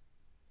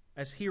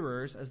as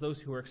hearers, as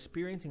those who are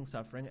experiencing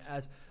suffering,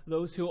 as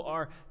those who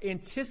are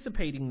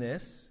anticipating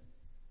this,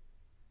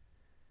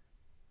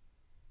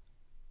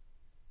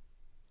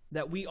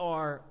 that we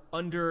are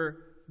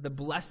under the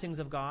blessings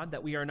of God,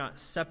 that we are not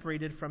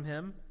separated from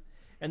him.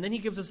 And then he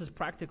gives us this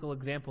practical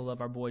example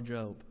of our boy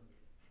Job.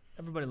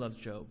 Everybody loves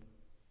Job,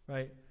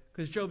 right?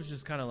 Because Job's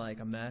just kind of like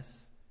a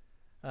mess.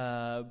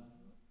 But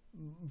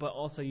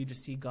also you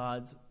just see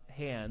God's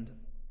hand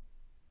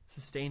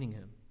sustaining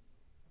him.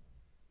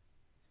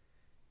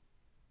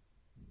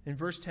 In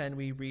verse 10,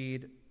 we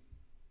read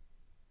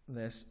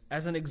this.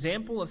 As an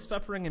example of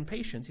suffering and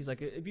patience, he's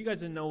like, if you guys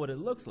didn't know what it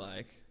looks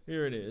like,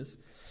 here it is.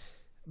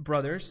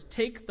 Brothers,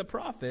 take the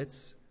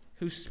prophets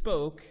who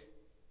spoke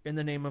in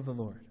the name of the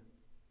Lord.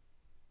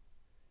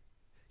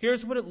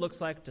 Here's what it looks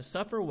like to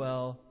suffer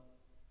well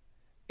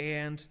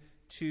and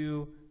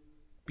to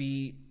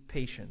be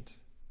patient,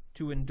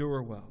 to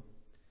endure well.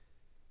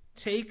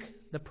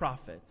 Take the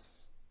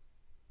prophets.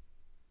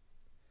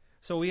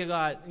 So we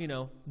got,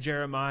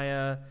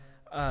 Jeremiah,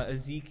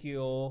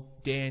 Ezekiel,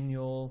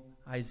 Daniel,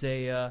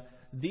 Isaiah.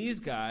 These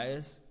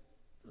guys,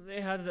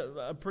 they had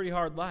a pretty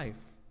hard life.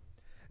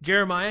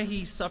 Jeremiah,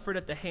 he suffered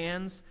at the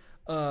hands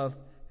of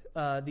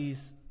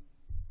these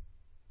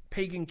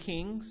pagan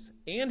kings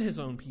and his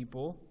own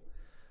people,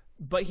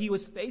 but he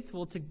was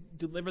faithful to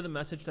deliver the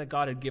message that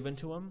God had given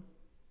to him.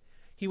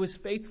 He was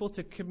faithful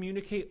to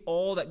communicate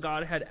all that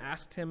God had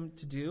asked him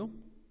to do.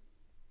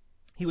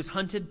 He was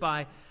hunted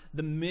by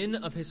the men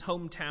of his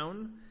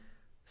hometown,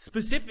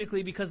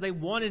 specifically because they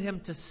wanted him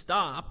to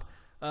stop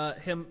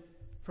him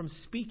from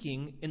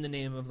speaking in the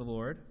name of the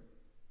Lord.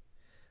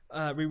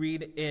 We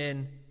read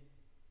in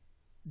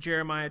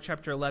Jeremiah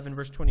chapter 11,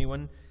 verse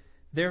 21,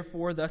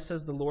 "Therefore, thus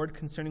says the Lord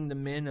concerning the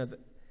men of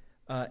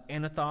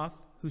Anathoth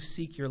who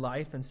seek your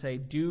life and say,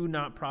 do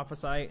not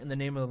prophesy in the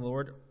name of the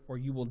Lord, or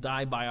you will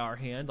die by our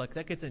hand." Like,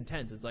 that gets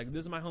intense. It's like,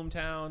 this is my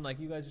hometown. Like,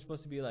 you guys are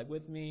supposed to be, like,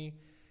 with me.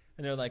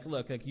 And they're like,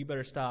 look, like, you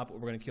better stop or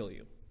we're going to kill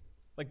you.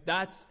 Like,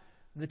 that's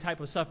the type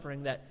of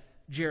suffering that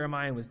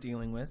Jeremiah was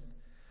dealing with.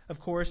 Of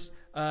course,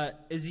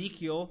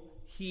 Ezekiel,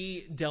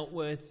 he dealt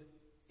with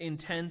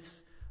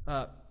intense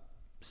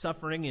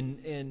suffering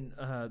in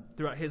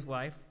throughout his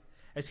life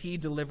as he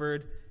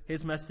delivered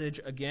his message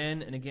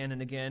again and again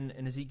and again.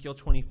 In Ezekiel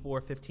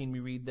 24:15, we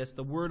read this: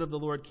 "The word of the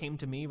Lord came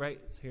to me," right?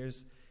 So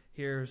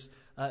here's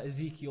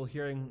Ezekiel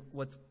hearing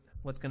what's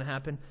going to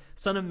happen.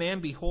 "Son of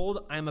man,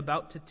 behold, I am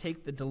about to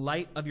take the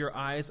delight of your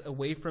eyes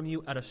away from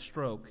you at a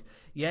stroke.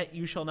 Yet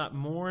you shall not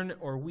mourn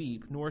or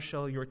weep, nor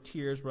shall your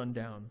tears run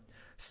down.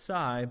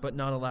 Sigh, but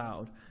not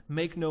aloud.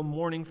 Make no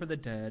mourning for the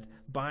dead.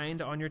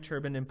 Bind on your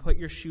turban and put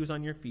your shoes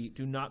on your feet.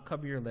 Do not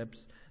cover your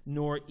lips,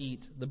 nor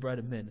eat the bread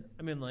of men."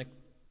 I mean, like,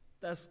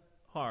 that's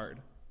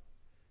hard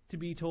to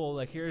be told,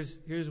 like,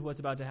 here's what's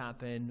about to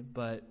happen,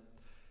 but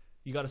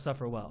you got to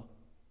suffer well.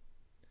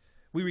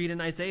 We read in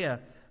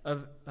Isaiah,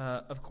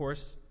 of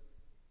course,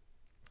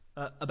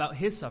 about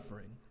his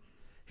suffering,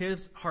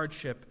 his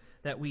hardship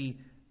that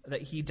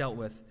he dealt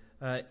with.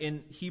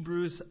 In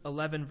Hebrews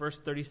 11, verse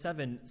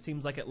 37,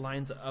 seems like it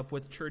lines up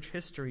with church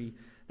history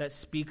that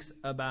speaks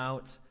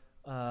about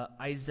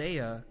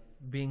Isaiah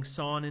being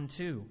sawn in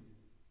two.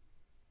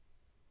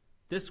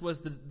 This was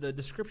the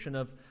description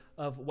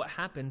of what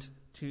happened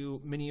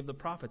to many of the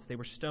prophets. They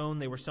were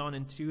stoned, they were sawn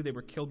in two, they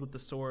were killed with the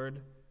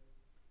sword.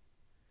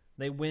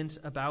 They went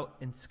about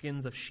in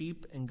skins of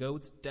sheep and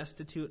goats,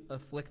 destitute,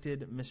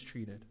 afflicted,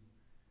 mistreated.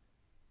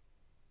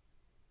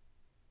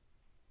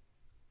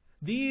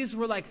 These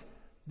were like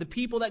the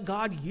people that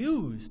God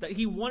used, that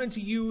he wanted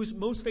to use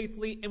most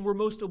faithfully and were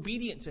most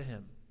obedient to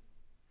him.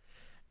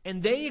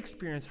 And they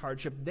experienced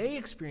hardship. They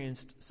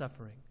experienced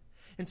suffering.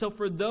 And so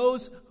for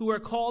those who are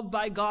called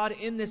by God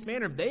in this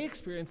manner, they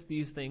experience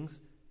these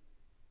things.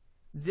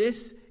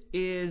 This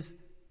is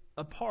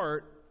a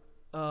part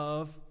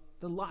of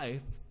the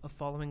life of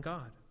following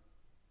God.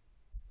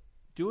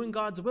 Doing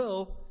God's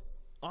will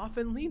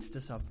often leads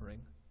to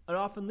suffering. It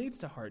often leads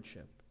to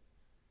hardship.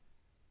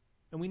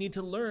 And we need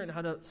to learn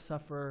how to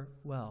suffer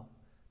well,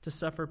 to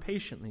suffer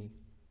patiently,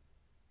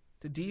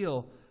 to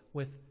deal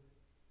with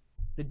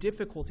the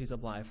difficulties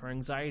of life, our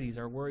anxieties,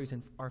 our worries,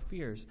 and our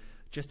fears,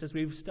 just as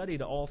we've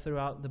studied all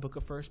throughout the book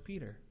of 1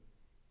 Peter.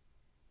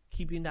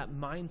 Keeping that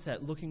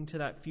mindset, looking to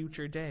that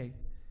future day.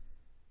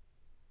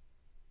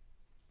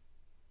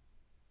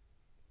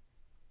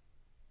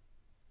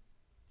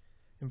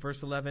 In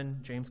verse 11,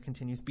 James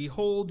continues,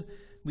 "Behold,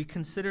 we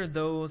consider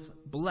those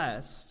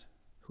blessed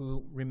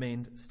who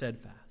remained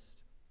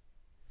steadfast."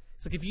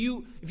 It's like if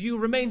you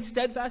remain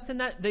steadfast in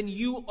that, then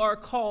you are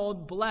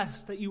called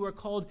blessed, that you are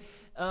called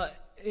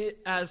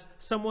as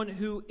someone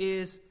who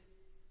is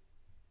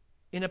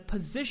in a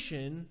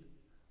position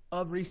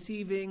of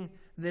receiving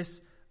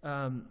this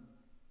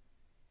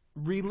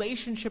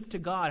relationship to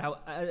God,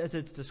 as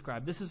it's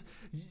described.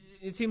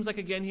 It seems like,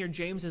 again, here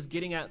James is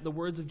getting at the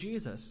words of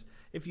Jesus.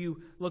 If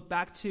you look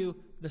back to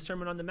the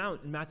Sermon on the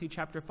Mount in Matthew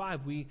chapter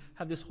 5, we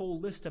have this whole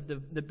list of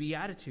the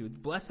Beatitudes.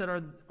 Blessed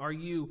are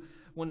you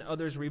when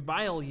others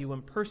revile you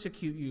and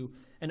persecute you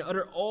and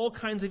utter all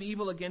kinds of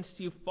evil against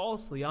you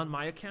falsely on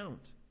my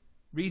account.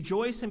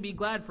 Rejoice and be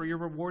glad, for your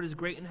reward is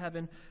great in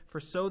heaven, for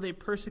so they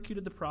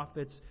persecuted the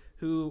prophets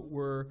who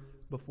were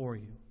before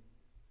you.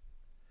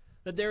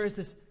 That there is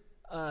this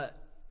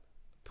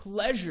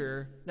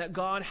pleasure that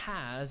God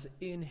has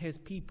in his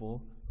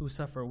people who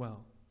suffer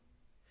well.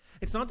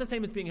 It's not the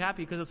same as being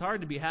happy, because it's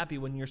hard to be happy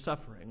when you're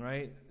suffering,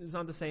 right? It's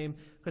not the same,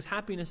 because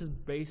happiness is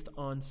based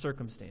on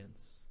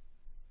circumstance,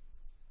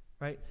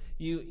 right?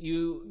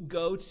 You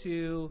go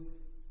to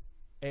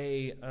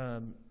a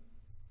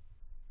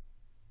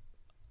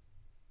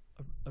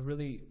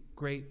really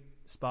great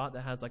spot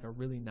that has like a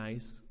really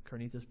nice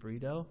carnitas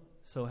burrito,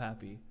 so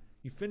happy.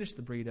 You finish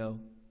the burrito,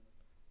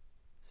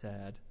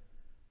 sad,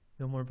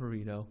 no more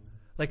burrito.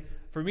 Like,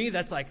 for me,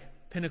 that's like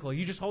pinnacle.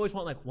 You just always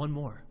want like one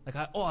more. Like,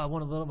 I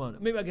want a little one.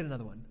 Maybe I'll get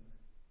another one.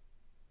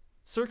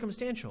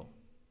 Circumstantial.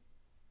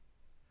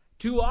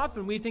 Too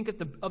often we think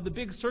of the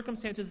big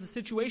circumstances, the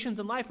situations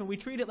in life, and we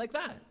treat it like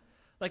that.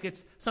 Like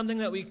it's something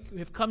that we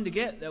have come to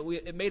get,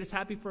 it made us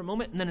happy for a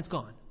moment, and then it's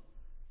gone.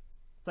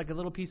 It's like a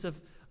little piece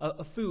of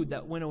food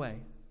that went away.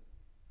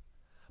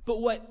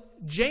 But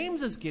what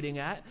James is getting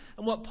at,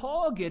 and what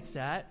Paul gets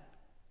at,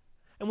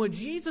 and what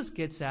Jesus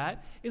gets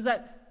at, is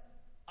that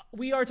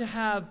we are to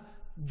have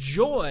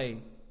joy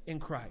in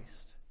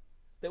Christ.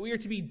 That we are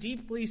to be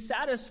deeply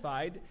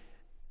satisfied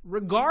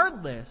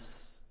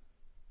regardless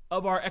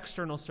of our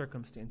external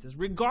circumstances,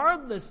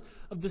 regardless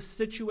of the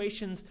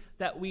situations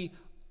that we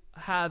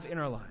have in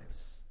our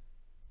lives,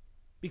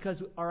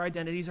 because our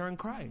identities are in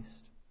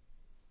Christ.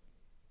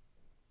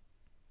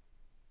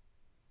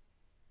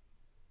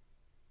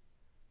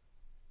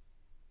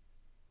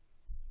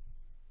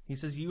 He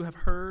says, you have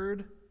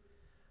heard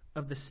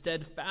of the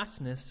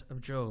steadfastness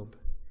of Job,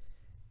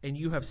 and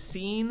you have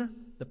seen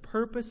the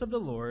purpose of the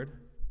Lord,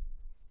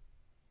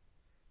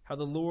 how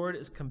the Lord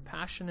is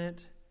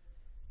compassionate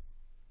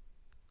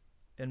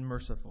and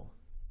merciful.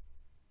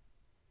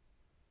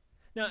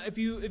 Now, if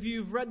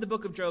you've read the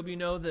book of Job, you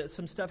know that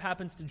some stuff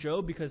happens to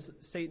Job because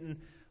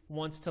Satan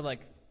wants to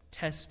like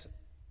test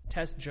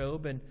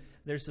Job, and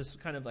there's this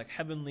kind of like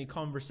heavenly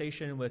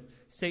conversation with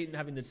Satan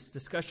having this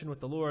discussion with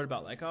the Lord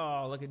about like,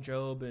 oh, look at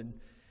Job, and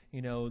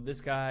you know,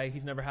 this guy,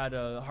 he's never had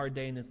a hard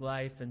day in his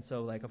life, and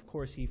so like of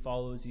course he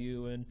follows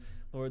you, and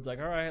the Lord's like,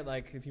 all right,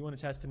 like if you want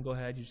to test him, go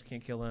ahead, you just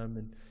can't kill him.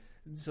 And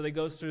so they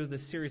goes through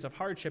this series of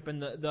hardship,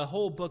 and the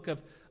whole book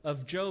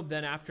of Job,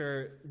 then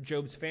after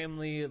Job's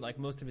family, like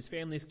most of his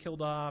family is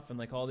killed off, and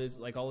like all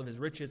of his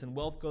riches and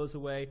wealth goes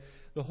away,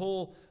 the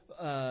whole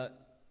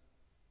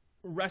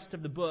rest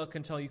of the book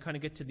until you kind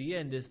of get to the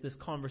end is this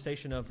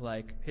conversation of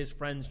like his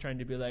friends trying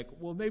to be like,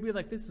 well, maybe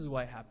like this is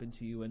what happened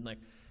to you, and like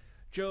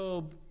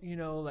Job, you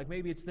know, like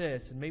maybe it's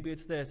this and maybe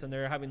it's this, and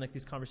they're having like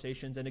these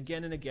conversations, and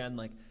again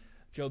like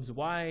Job's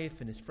wife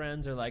and his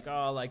friends are like,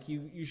 oh, like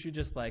you should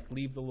just like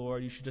leave the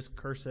Lord, you should just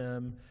curse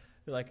him,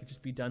 like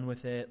just be done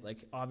with it, like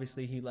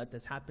obviously he let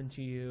this happen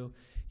to you,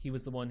 he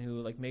was the one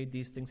who like made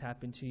these things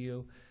happen to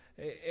you,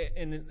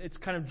 and it's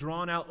kind of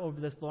drawn out over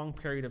this long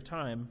period of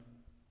time.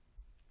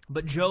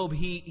 But Job,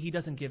 he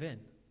doesn't give in.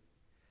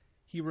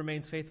 He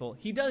remains faithful.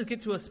 He does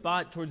get to a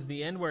spot towards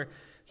the end where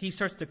he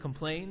starts to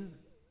complain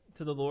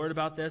to the Lord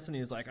about this, and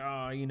he's like,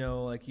 oh, you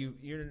know, like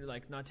you're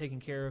like not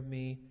taking care of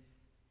me.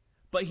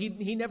 But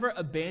he never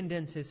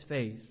abandons his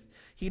faith.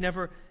 He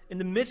never, in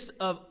the midst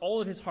of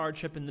all of his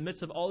hardship, in the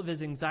midst of all of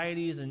his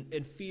anxieties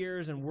and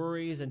fears and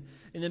worries, and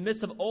in the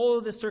midst of all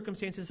of the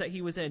circumstances that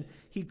he was in,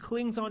 he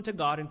clings on to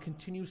God and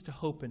continues to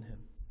hope in him.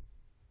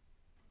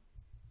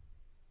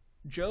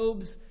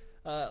 Job's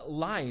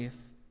life,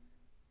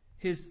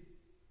 his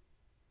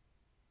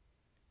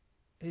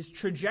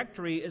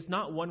trajectory is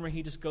not one where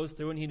he just goes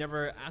through and he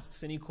never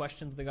asks any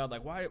questions to God,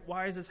 like,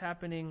 why is this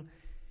happening?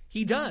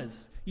 He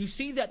does. You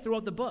see that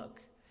throughout the book.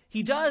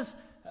 He does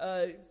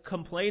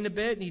complain a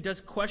bit, and he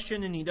does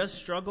question, and he does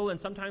struggle, and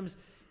sometimes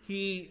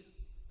he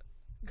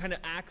kind of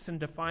acts in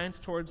defiance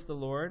towards the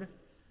Lord,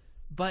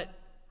 but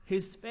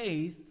his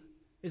faith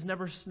is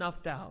never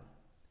snuffed out.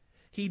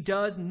 He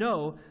does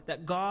know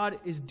that God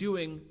is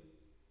doing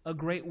a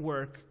great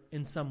work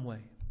in some way.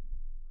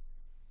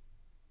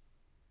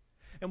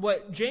 And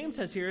what James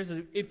says here is,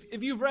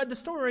 if you've read the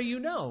story, you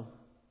know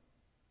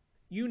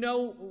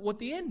what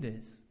the end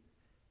is.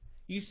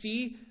 You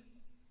see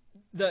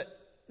the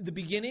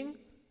beginning,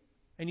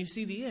 and you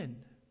see the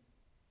end.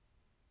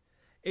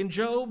 In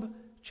Job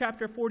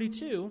chapter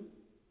 42,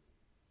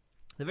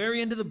 the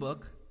very end of the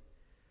book,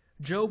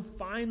 Job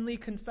finally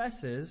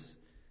confesses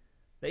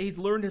that he's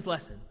learned his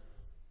lesson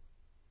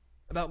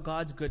about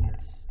God's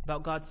goodness,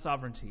 about God's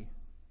sovereignty,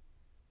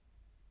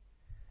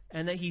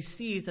 and that he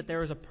sees that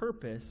there is a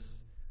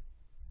purpose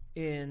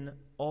in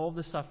all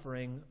the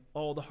suffering,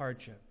 all the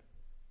hardship.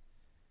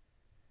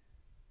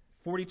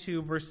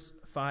 42 verse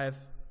 5.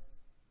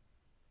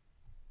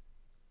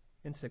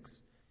 and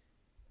 6.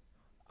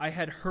 I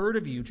had heard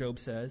of you, Job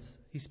says.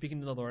 He's speaking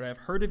to the Lord. I have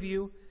heard of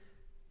you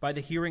by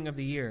the hearing of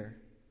the ear.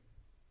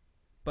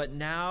 But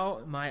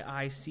now my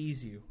eye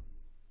sees you.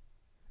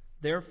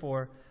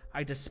 Therefore,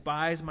 I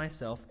despise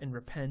myself and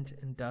repent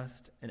in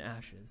dust and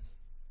ashes.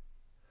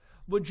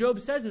 What Job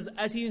says is,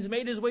 as he's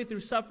made his way through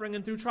suffering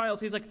and through trials,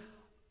 he's like,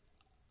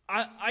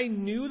 I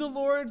knew the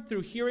Lord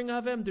through hearing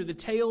of him, through the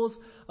tales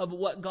of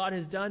what God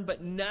has done.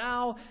 But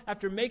now,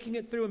 after making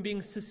it through and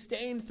being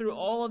sustained through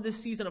all of this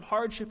season of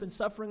hardship and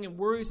suffering and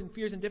worries and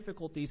fears and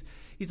difficulties,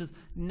 he says,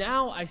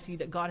 now I see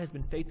that God has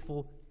been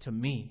faithful to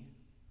me.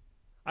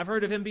 I've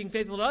heard of him being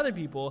faithful to other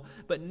people,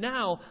 but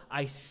now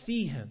I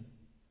see him.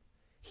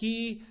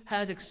 He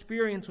has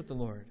experience with the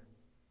Lord.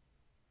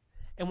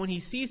 And when he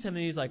sees him,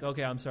 and he's like,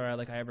 okay, I'm sorry,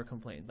 I ever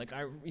complained.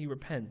 He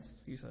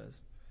repents, he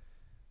says.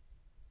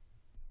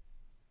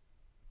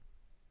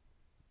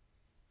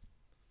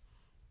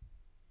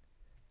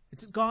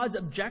 It's God's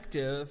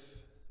objective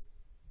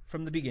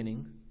from the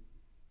beginning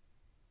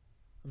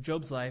of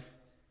Job's life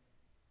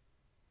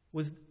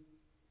was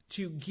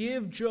to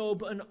give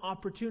Job an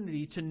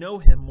opportunity to know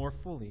him more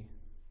fully.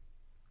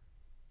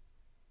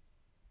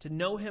 To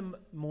know him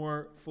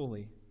more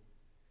fully.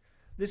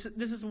 This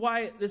is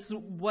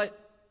what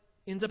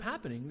ends up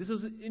happening. This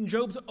is in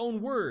Job's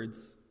own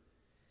words.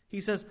 He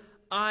says,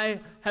 I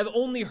have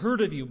only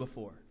heard of you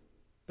before.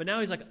 But now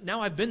he's like,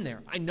 now I've been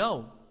there. I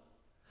know.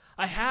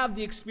 I have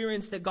the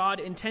experience that God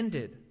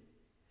intended.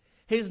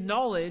 His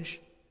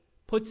knowledge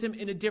puts him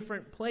in a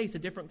different place, a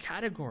different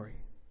category.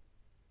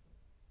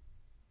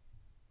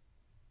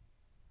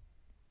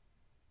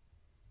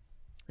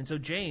 And so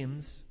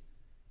James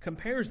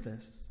compares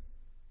this.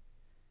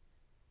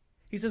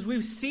 He says,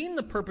 we've seen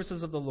the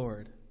purposes of the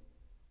Lord,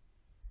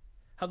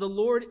 how the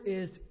Lord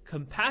is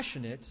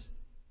compassionate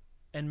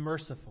and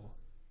merciful.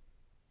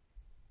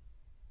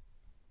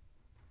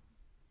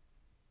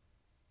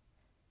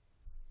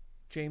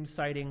 James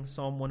citing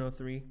Psalm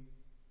 103.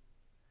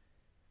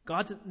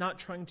 God's not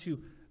trying to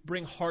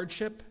bring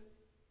hardship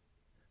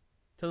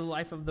to the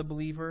life of the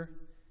believer.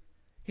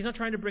 He's not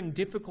trying to bring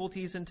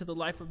difficulties into the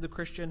life of the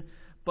Christian,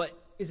 but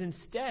is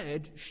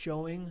instead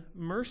showing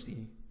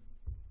mercy.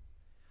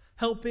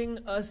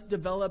 Helping us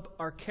develop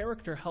our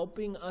character,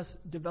 helping us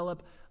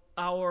develop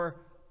our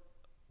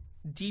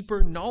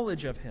deeper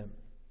knowledge of him.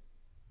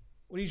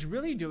 What he's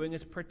really doing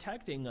is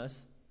protecting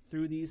us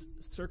through these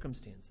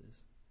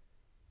circumstances.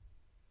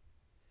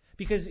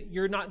 Because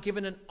you're not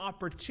given an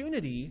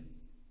opportunity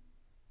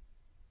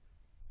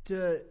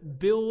to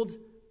build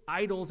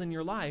idols in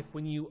your life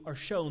when you are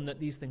shown that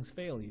these things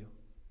fail you.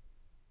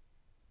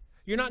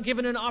 You're not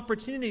given an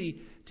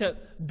opportunity to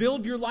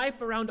build your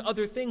life around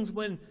other things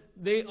when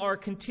they are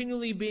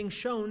continually being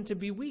shown to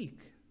be weak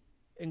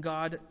and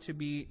God to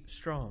be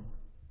strong.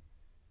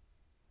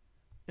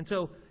 And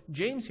so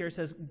James here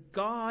says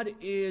God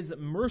is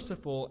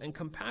merciful and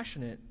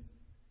compassionate.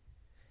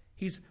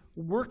 He's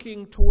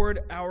working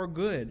toward our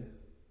good.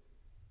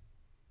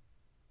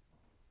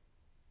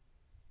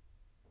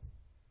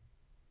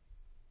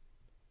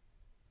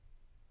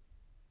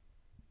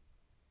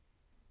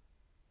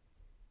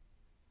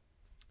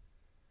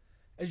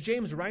 As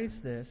James writes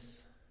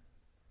this,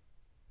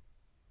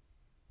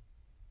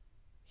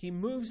 he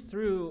moves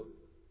through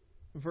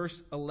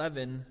verse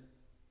 11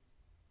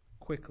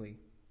 quickly.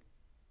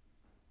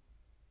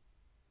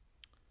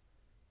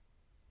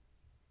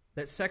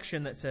 That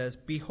section that says,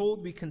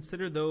 behold, we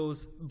consider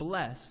those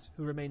blessed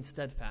who remain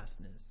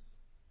steadfastness.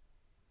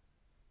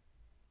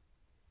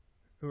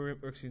 Who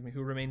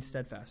remain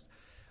steadfast.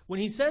 When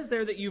he says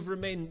there that you've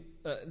remained,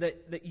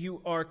 that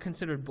you are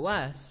considered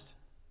blessed,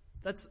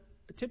 that's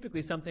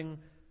typically something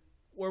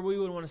where we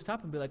would want to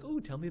stop and be like, oh,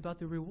 tell me about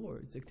the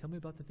rewards. Tell me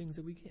about the things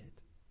that we get.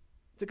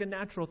 It's a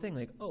natural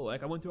thing.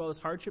 I went through all this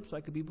hardship so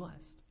I could be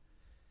blessed.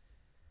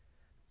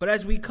 But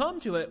as we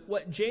come to it,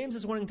 what James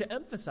is wanting to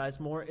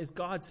emphasize more is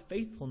God's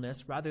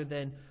faithfulness rather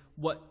than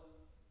what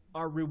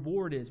our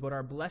reward is, what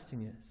our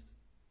blessing is.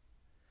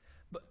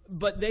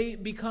 But they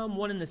become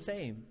one and the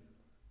same.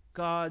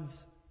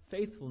 God's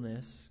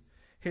faithfulness,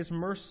 His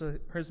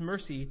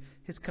mercy,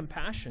 His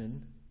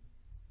compassion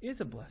is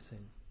a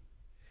blessing.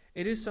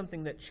 It is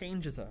something that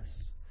changes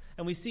us.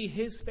 And we see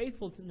His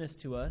faithfulness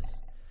to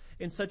us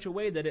in such a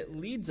way that it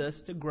leads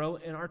us to grow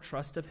in our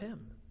trust of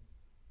Him.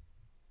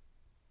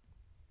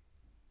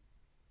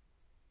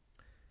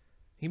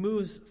 He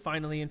moves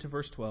finally into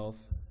verse 12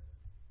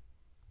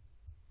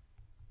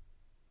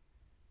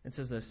 and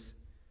says this,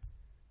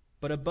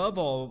 but above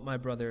all, my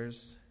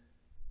brothers,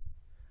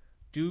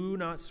 do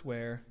not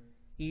swear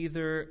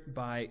either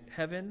by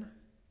heaven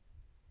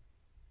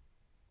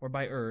or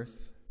by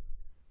earth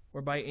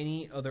or by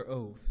any other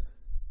oath,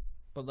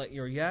 but let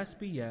your yes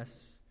be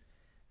yes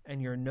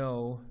and your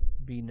no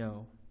be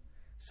no,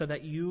 so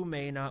that you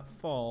may not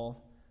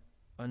fall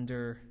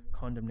under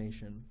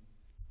condemnation.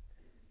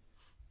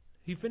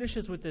 He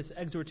finishes with this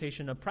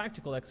exhortation, a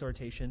practical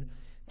exhortation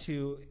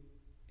to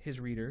his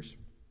readers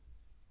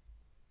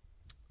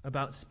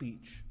about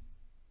speech.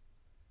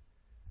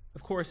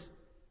 Of course,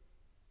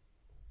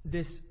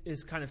 this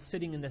is kind of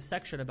sitting in this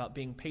section about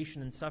being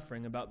patient in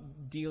suffering,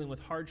 about dealing with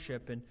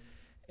hardship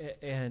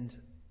and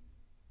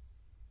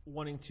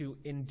wanting to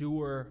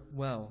endure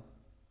well.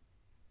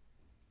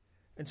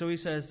 And so he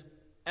says,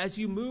 as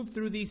you move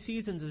through these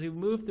seasons, as you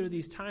move through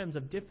these times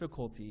of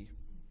difficulty,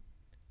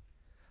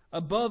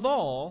 above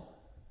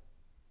all,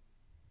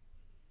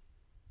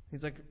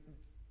 he's like,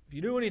 if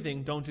you do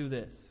anything, don't do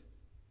this.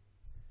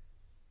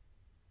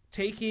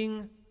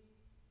 Taking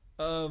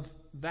of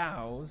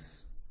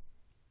vows,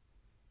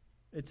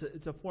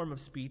 it's a form of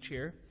speech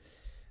here,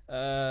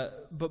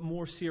 but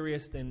more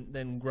serious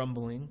than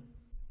grumbling.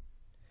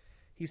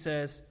 He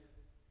says,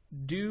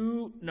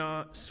 do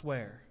not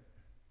swear.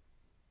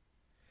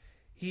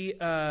 He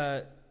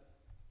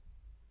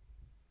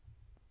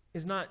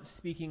is not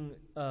speaking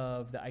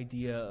of the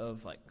idea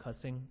of like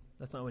cussing.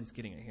 That's not what he's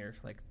getting at here.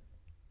 Like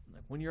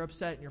when you're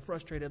upset and you're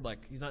frustrated, like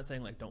he's not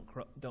saying like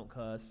don't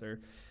cuss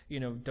or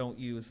don't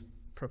use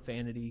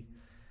profanity.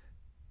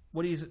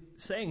 What he's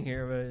saying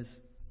here is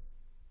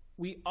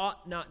we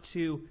ought not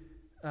to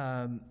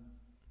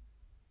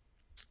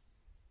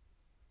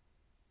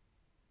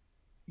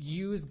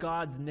use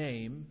God's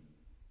name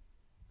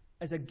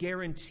as a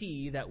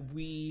guarantee that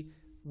we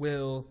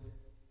will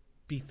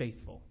be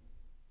faithful.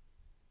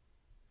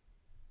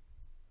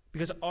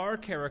 Because our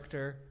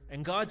character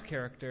and God's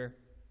character,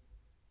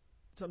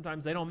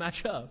 sometimes they don't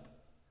match up.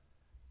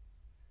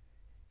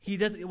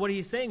 What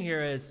he's saying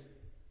here is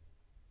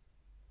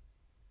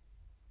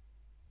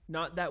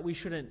not that we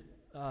shouldn't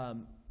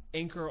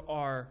anchor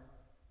our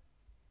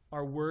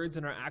words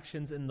and our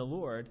actions in the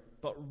Lord,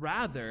 but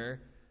rather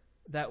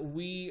that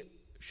we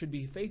should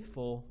be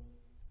faithful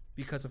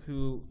because of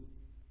who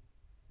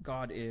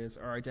God is,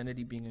 our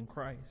identity being in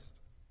Christ.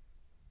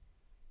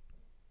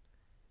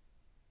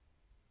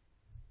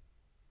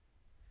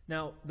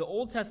 Now, the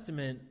Old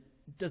Testament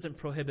doesn't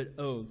prohibit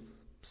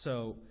oaths,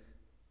 so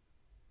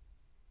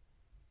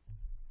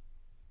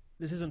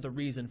this isn't the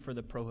reason for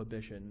the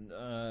prohibition.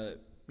 The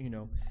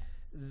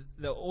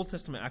Old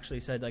Testament actually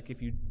said, like,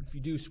 if you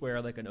do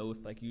swear like an oath,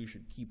 like you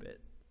should keep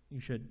it.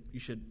 You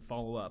should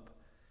follow up.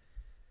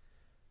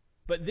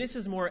 But this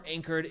is more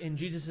anchored in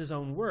Jesus'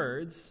 own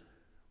words,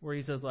 where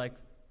he says, like,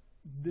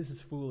 this is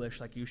foolish,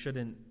 like you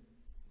shouldn't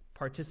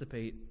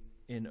participate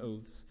in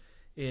oaths.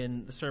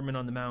 In the Sermon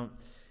on the Mount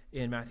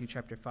in Matthew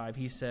chapter 5,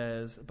 he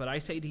says, but I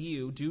say to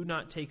you, do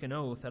not take an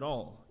oath at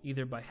all,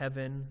 either by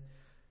heaven,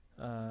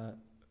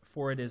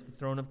 for it is the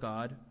throne of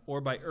God,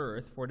 or by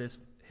earth, for it is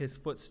his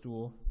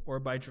footstool, or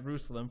by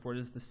Jerusalem, for it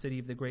is the city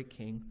of the great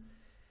king.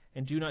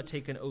 And do not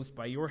take an oath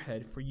by your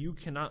head, for you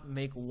cannot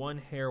make one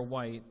hair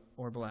white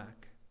or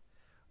black.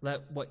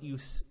 Let what you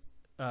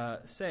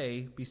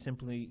say be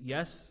simply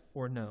yes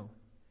or no.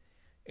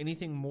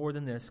 Anything more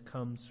than this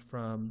comes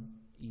from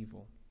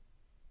evil.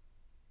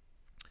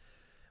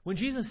 When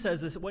Jesus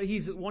says this, what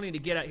he's wanting to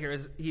get at here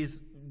is he's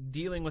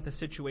dealing with a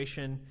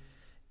situation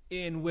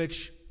in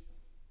which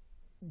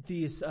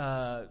these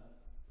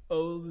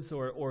oaths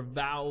or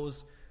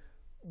vows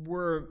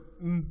were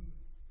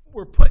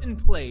put in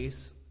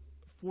place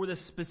for the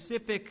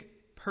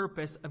specific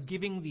purpose of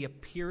giving the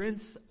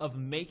appearance of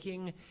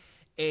making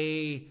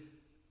a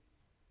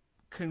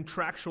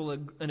contractual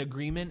an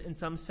agreement in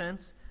some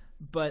sense,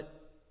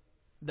 but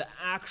the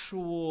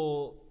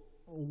actual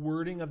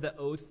wording of the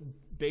oath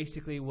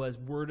basically was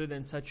worded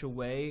in such a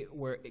way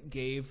where it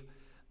gave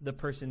the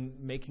person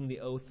making the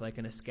oath like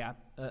an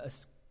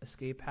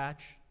escape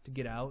hatch to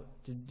get out,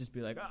 to just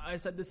be like, I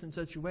said this in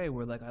such a way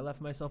where like I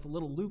left myself a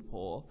little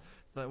loophole,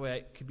 so that way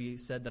it could be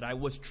said that I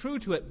was true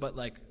to it, but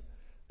like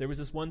there was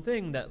this one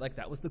thing that like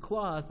that was the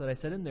clause that I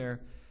said in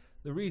there,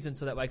 the reason,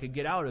 so that I could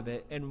get out of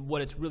it. And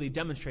what it's really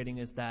demonstrating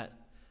is that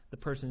the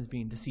person is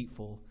being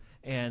deceitful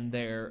and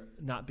they're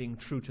not being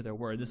true to their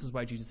word. This is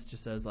why Jesus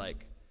just says,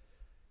 like,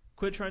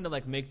 quit trying to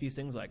like make these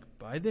things like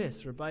by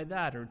this or by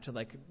that, or to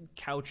like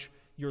couch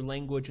your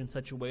language in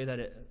such a way that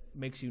it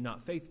makes you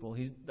not faithful.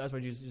 That's why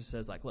Jesus just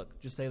says, like, look,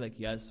 just say like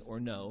yes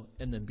or no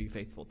and then be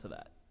faithful to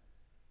that.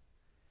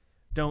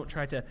 Don't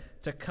try to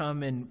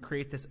come and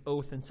create this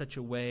oath in such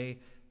a way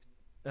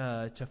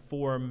to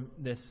form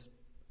this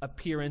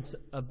appearance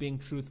of being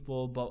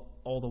truthful, but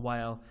all the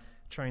while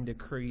trying to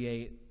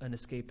create an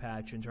escape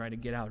hatch and trying to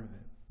get out of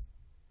it.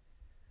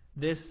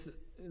 This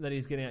that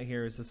he's getting at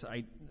here is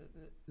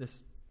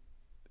this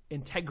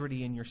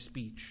integrity in your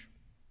speech.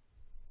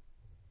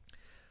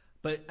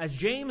 But as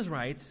James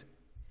writes,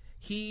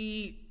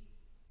 he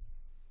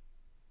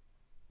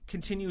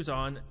continues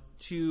on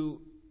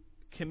to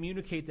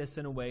communicate this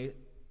in a way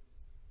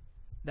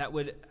that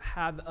would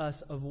have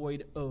us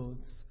avoid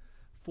oaths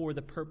for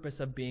the purpose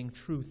of being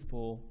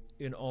truthful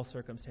in all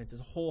circumstances,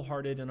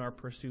 wholehearted in our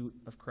pursuit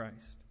of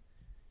Christ.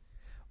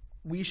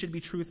 We should be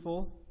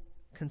truthful,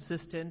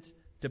 consistent,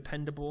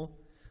 dependable,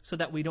 so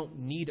that we don't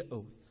need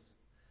oaths.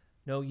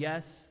 No,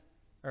 yes,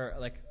 or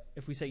like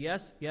if we say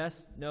yes,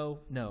 yes, no,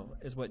 no,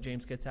 is what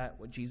James gets at,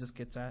 what Jesus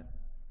gets at.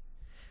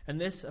 And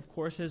this, of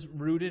course, is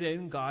rooted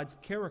in God's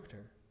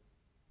character.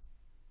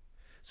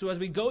 So as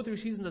we go through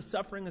seasons of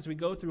suffering, as we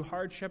go through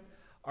hardship,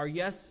 our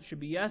yes should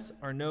be yes,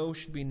 our no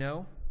should be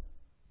no.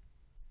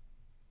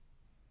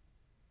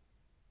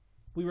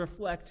 We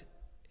reflect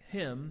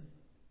him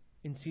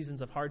in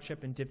seasons of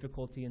hardship and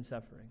difficulty and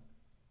suffering.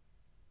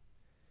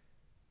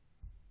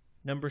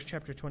 Numbers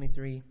chapter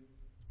 23,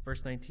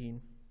 verse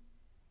 19.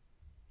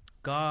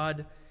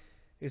 God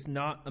is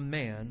not a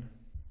man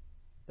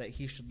that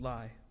he should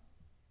lie,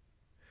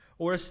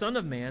 or a son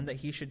of man that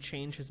he should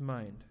change his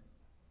mind.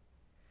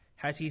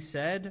 Has he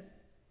said,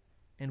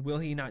 and will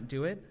he not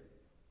do it?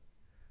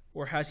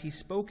 Or has he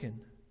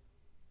spoken,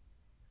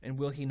 and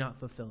will he not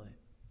fulfill it?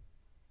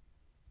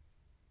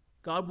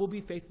 God will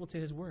be faithful to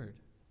his word.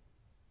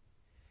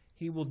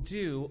 He will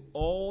do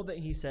all that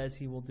he says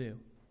he will do.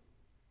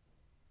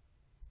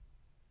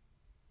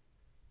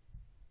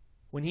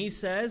 When he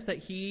says that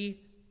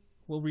he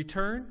will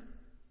return,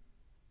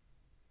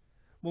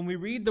 when we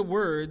read the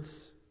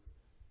words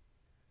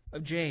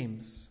of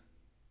James,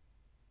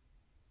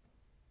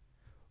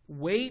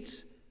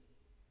 wait,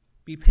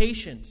 be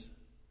patient,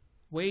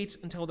 wait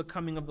until the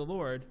coming of the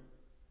Lord.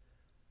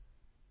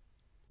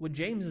 What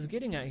James is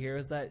getting at here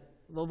is that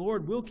the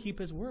Lord will keep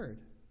his word.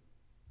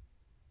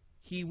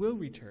 He will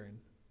return.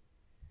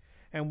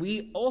 And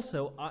we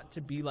also ought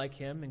to be like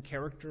him in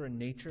character and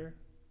nature,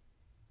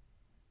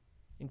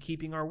 in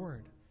keeping our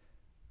word.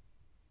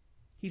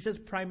 He says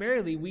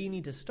primarily we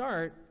need to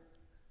start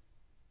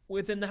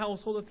within the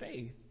household of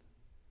faith,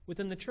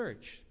 within the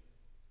church.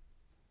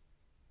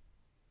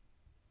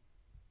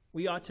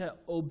 We ought to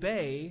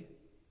obey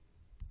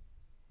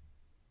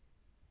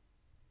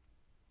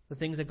the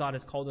things that God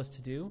has called us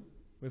to do,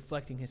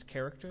 reflecting his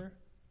character,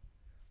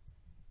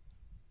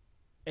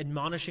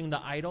 admonishing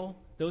the idle,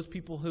 those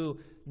people who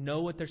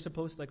know what they're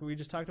supposed to, like we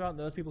just talked about,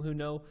 those people who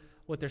know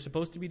what they're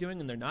supposed to be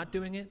doing and they're not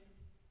doing it,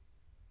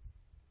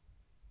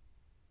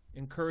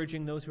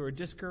 encouraging those who are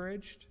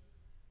discouraged,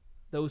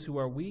 those who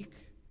are weak,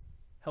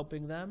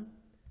 helping them,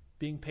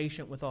 being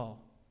patient with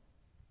all.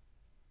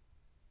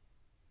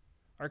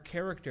 Our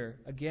character,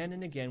 again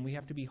and again, we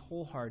have to be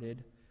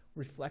wholehearted,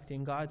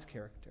 reflecting God's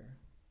character.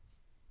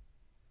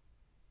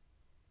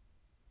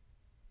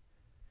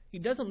 He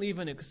doesn't leave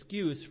an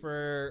excuse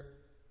for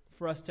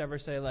us to ever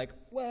say, like,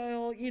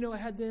 well, I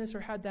had this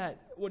or had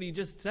that. What he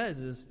just says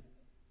is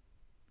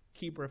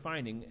keep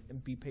refining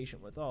and be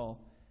patient with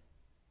all.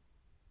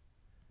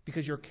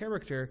 Because your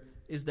character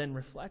is then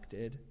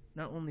reflected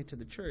not only to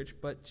the church,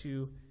 but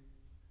to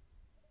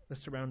the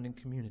surrounding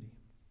community.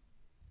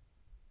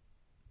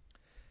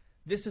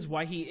 This is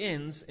why he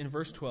ends in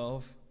verse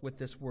 12 with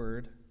this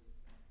word,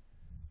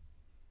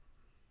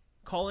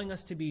 calling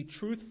us to be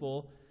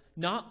truthful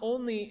not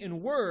only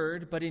in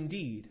word but in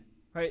deed.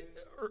 Right?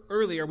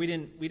 Earlier we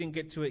didn't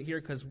get to it here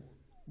because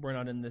we're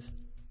not in this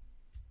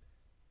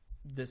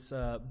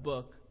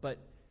book, but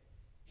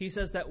he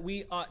says that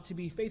we ought to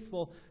be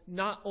faithful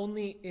not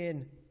only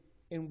in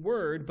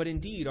word but in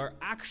deed. Our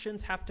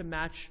actions have to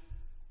match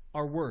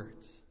our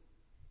words.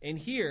 And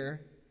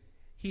here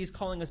he's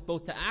calling us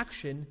both to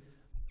action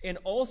and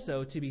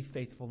also to be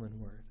faithful in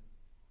word.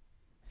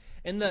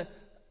 And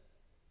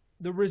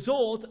the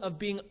result of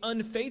being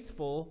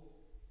unfaithful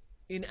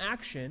in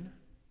action,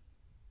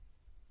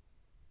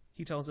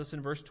 he tells us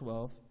in verse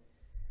 12,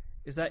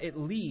 is that it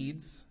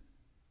leads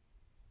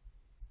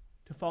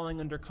to falling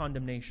under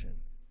condemnation.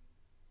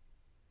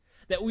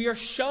 That we are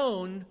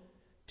shown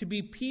to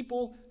be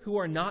people who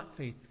are not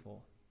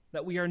faithful,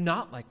 that we are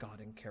not like God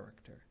in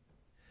character,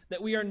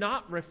 that we are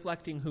not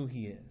reflecting who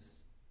he is.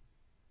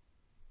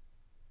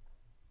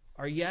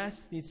 Our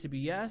yes needs to be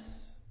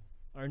yes.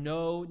 Our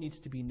no needs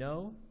to be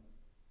no.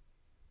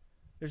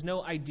 There's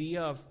no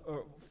idea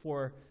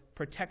for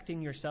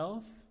protecting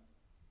yourself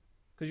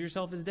because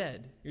yourself is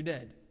dead. You're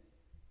dead.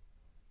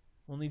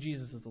 Only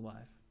Jesus is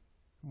alive.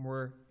 And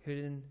we're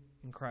hidden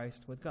in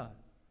Christ with God.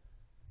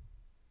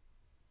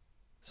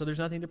 So there's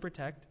nothing to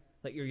protect.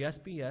 Let your yes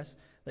be yes.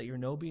 Let your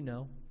no be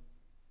no.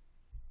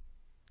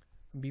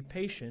 And be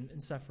patient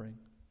in suffering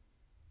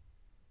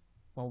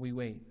while we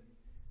wait.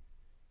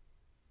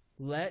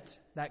 Let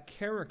that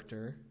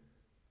character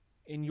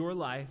in your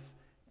life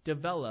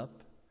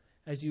develop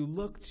as you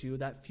look to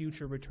that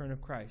future return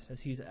of Christ,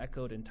 as he's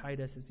echoed in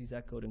Titus, as he's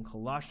echoed in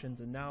Colossians,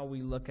 and now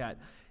we look at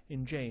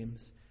in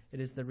James. It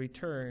is the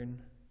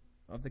return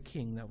of the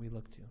King that we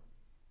look to.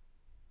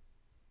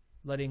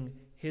 Letting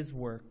his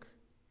work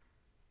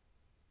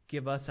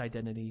give us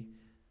identity,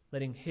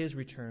 letting his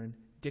return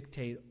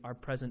dictate our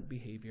present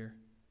behavior,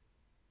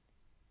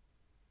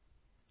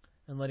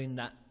 and letting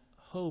that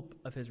hope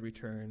of his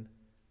return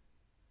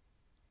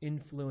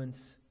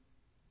influence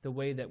the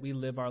way that we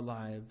live our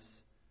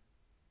lives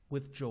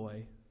with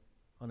joy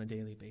on a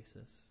daily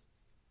basis.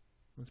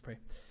 Let's pray.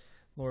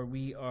 Lord,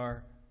 we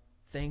are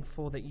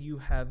thankful that you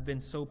have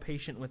been so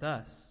patient with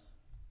us.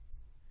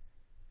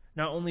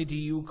 Not only do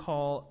you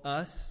call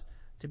us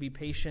to be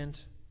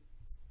patient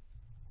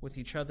with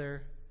each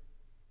other,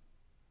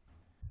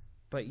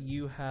 but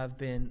you have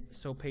been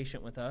so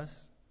patient with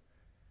us.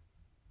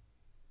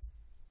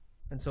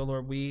 And so,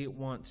 Lord, we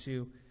want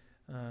to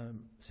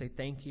say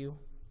thank you.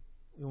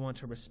 We want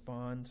to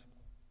respond,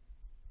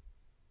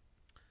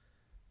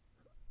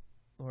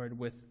 Lord,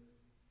 with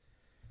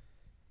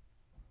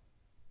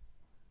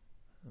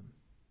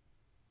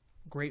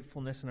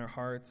gratefulness in our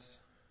hearts.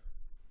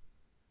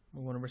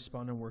 We want to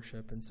respond in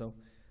worship. And so,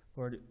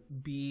 Lord,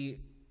 be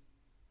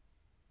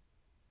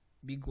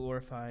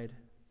glorified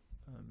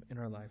in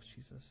our lives,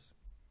 Jesus.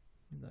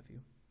 We love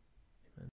you.